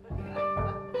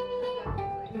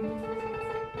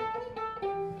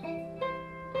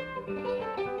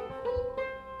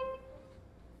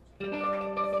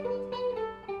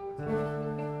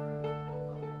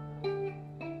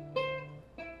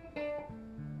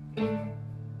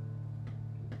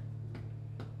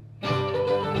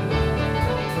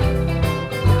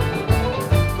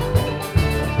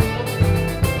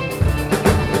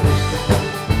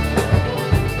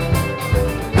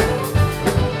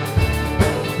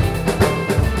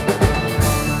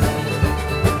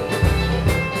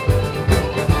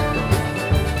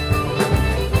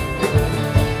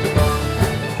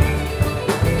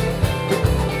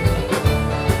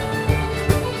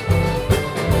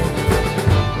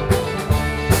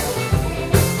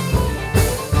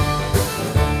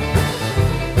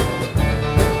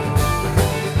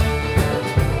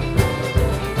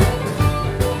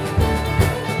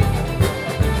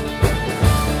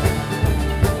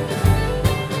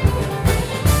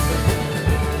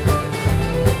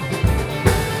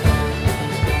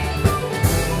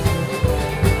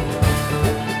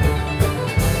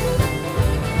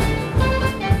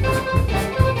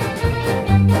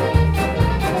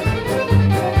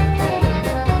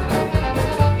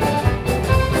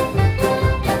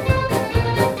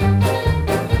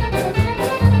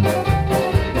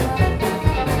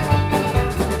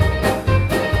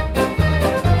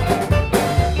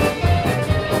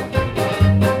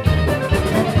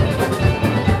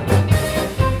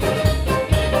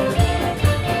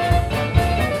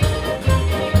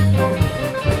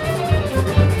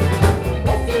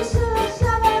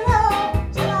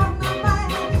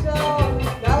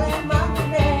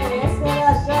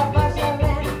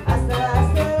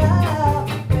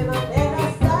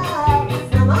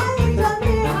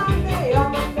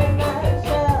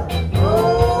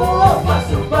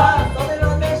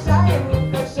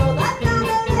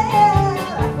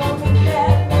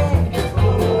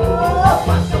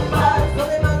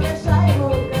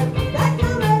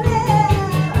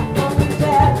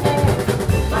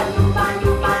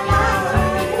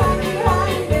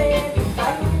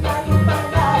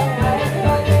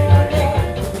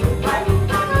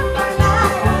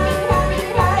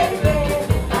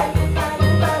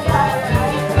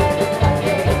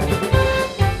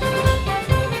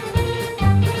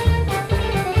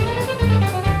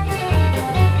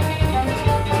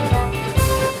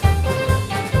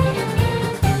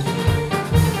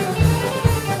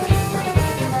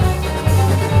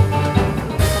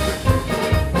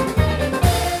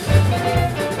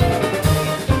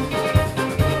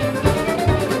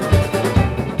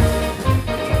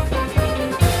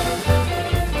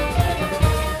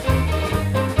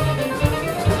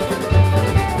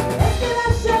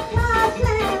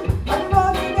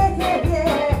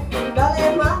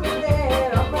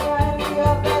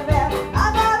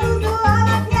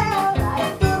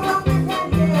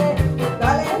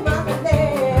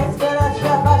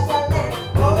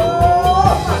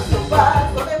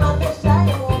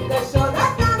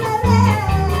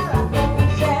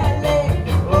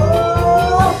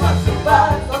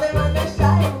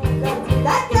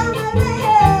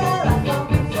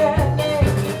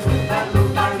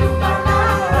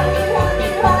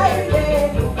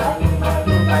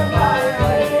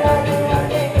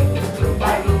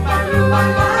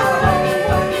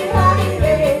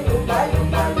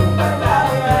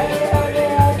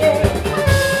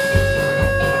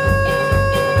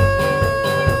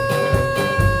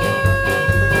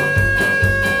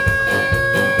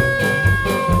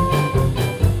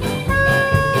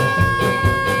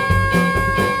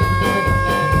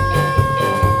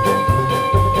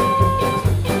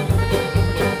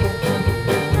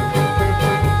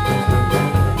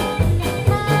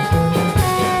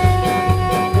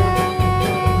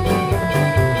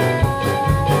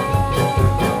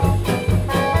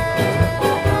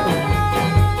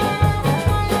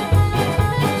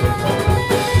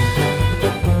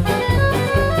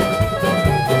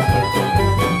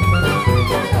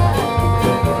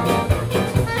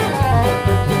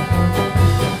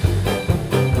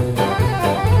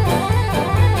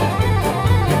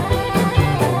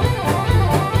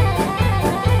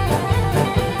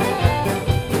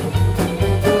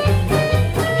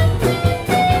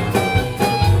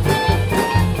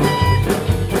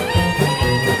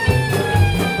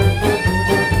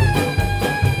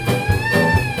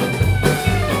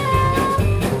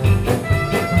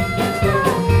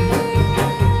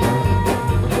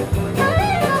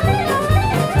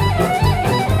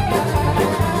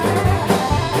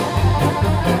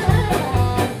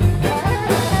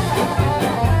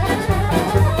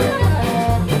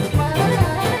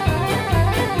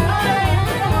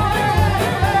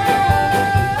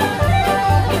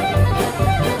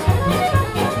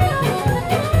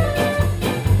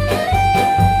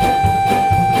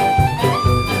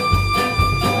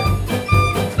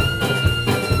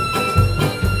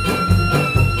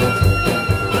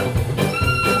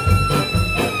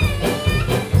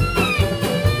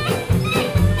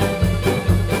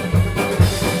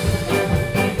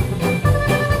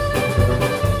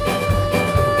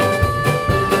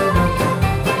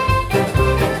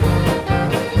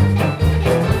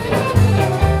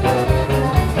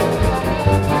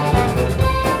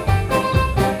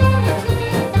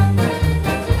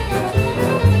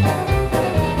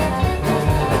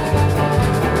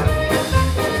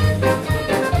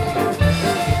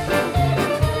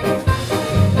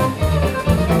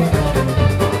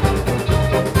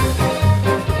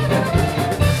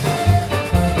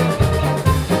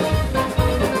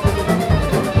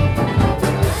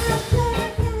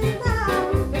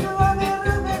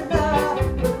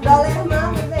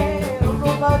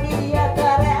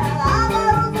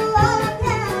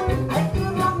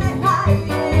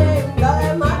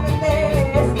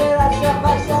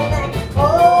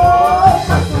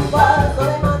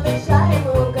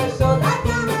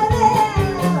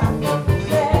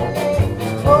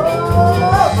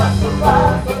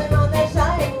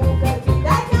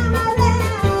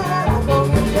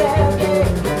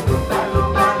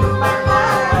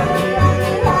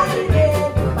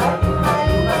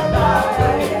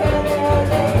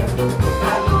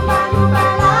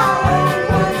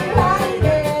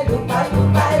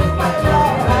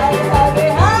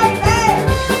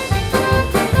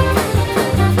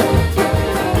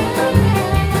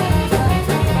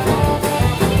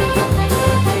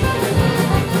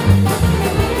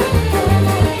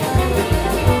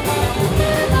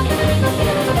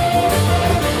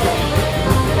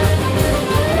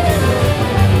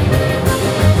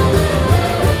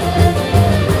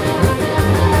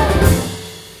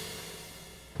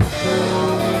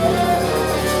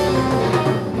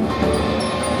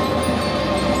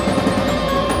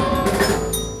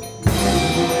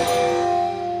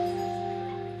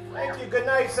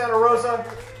 Santa Rosa.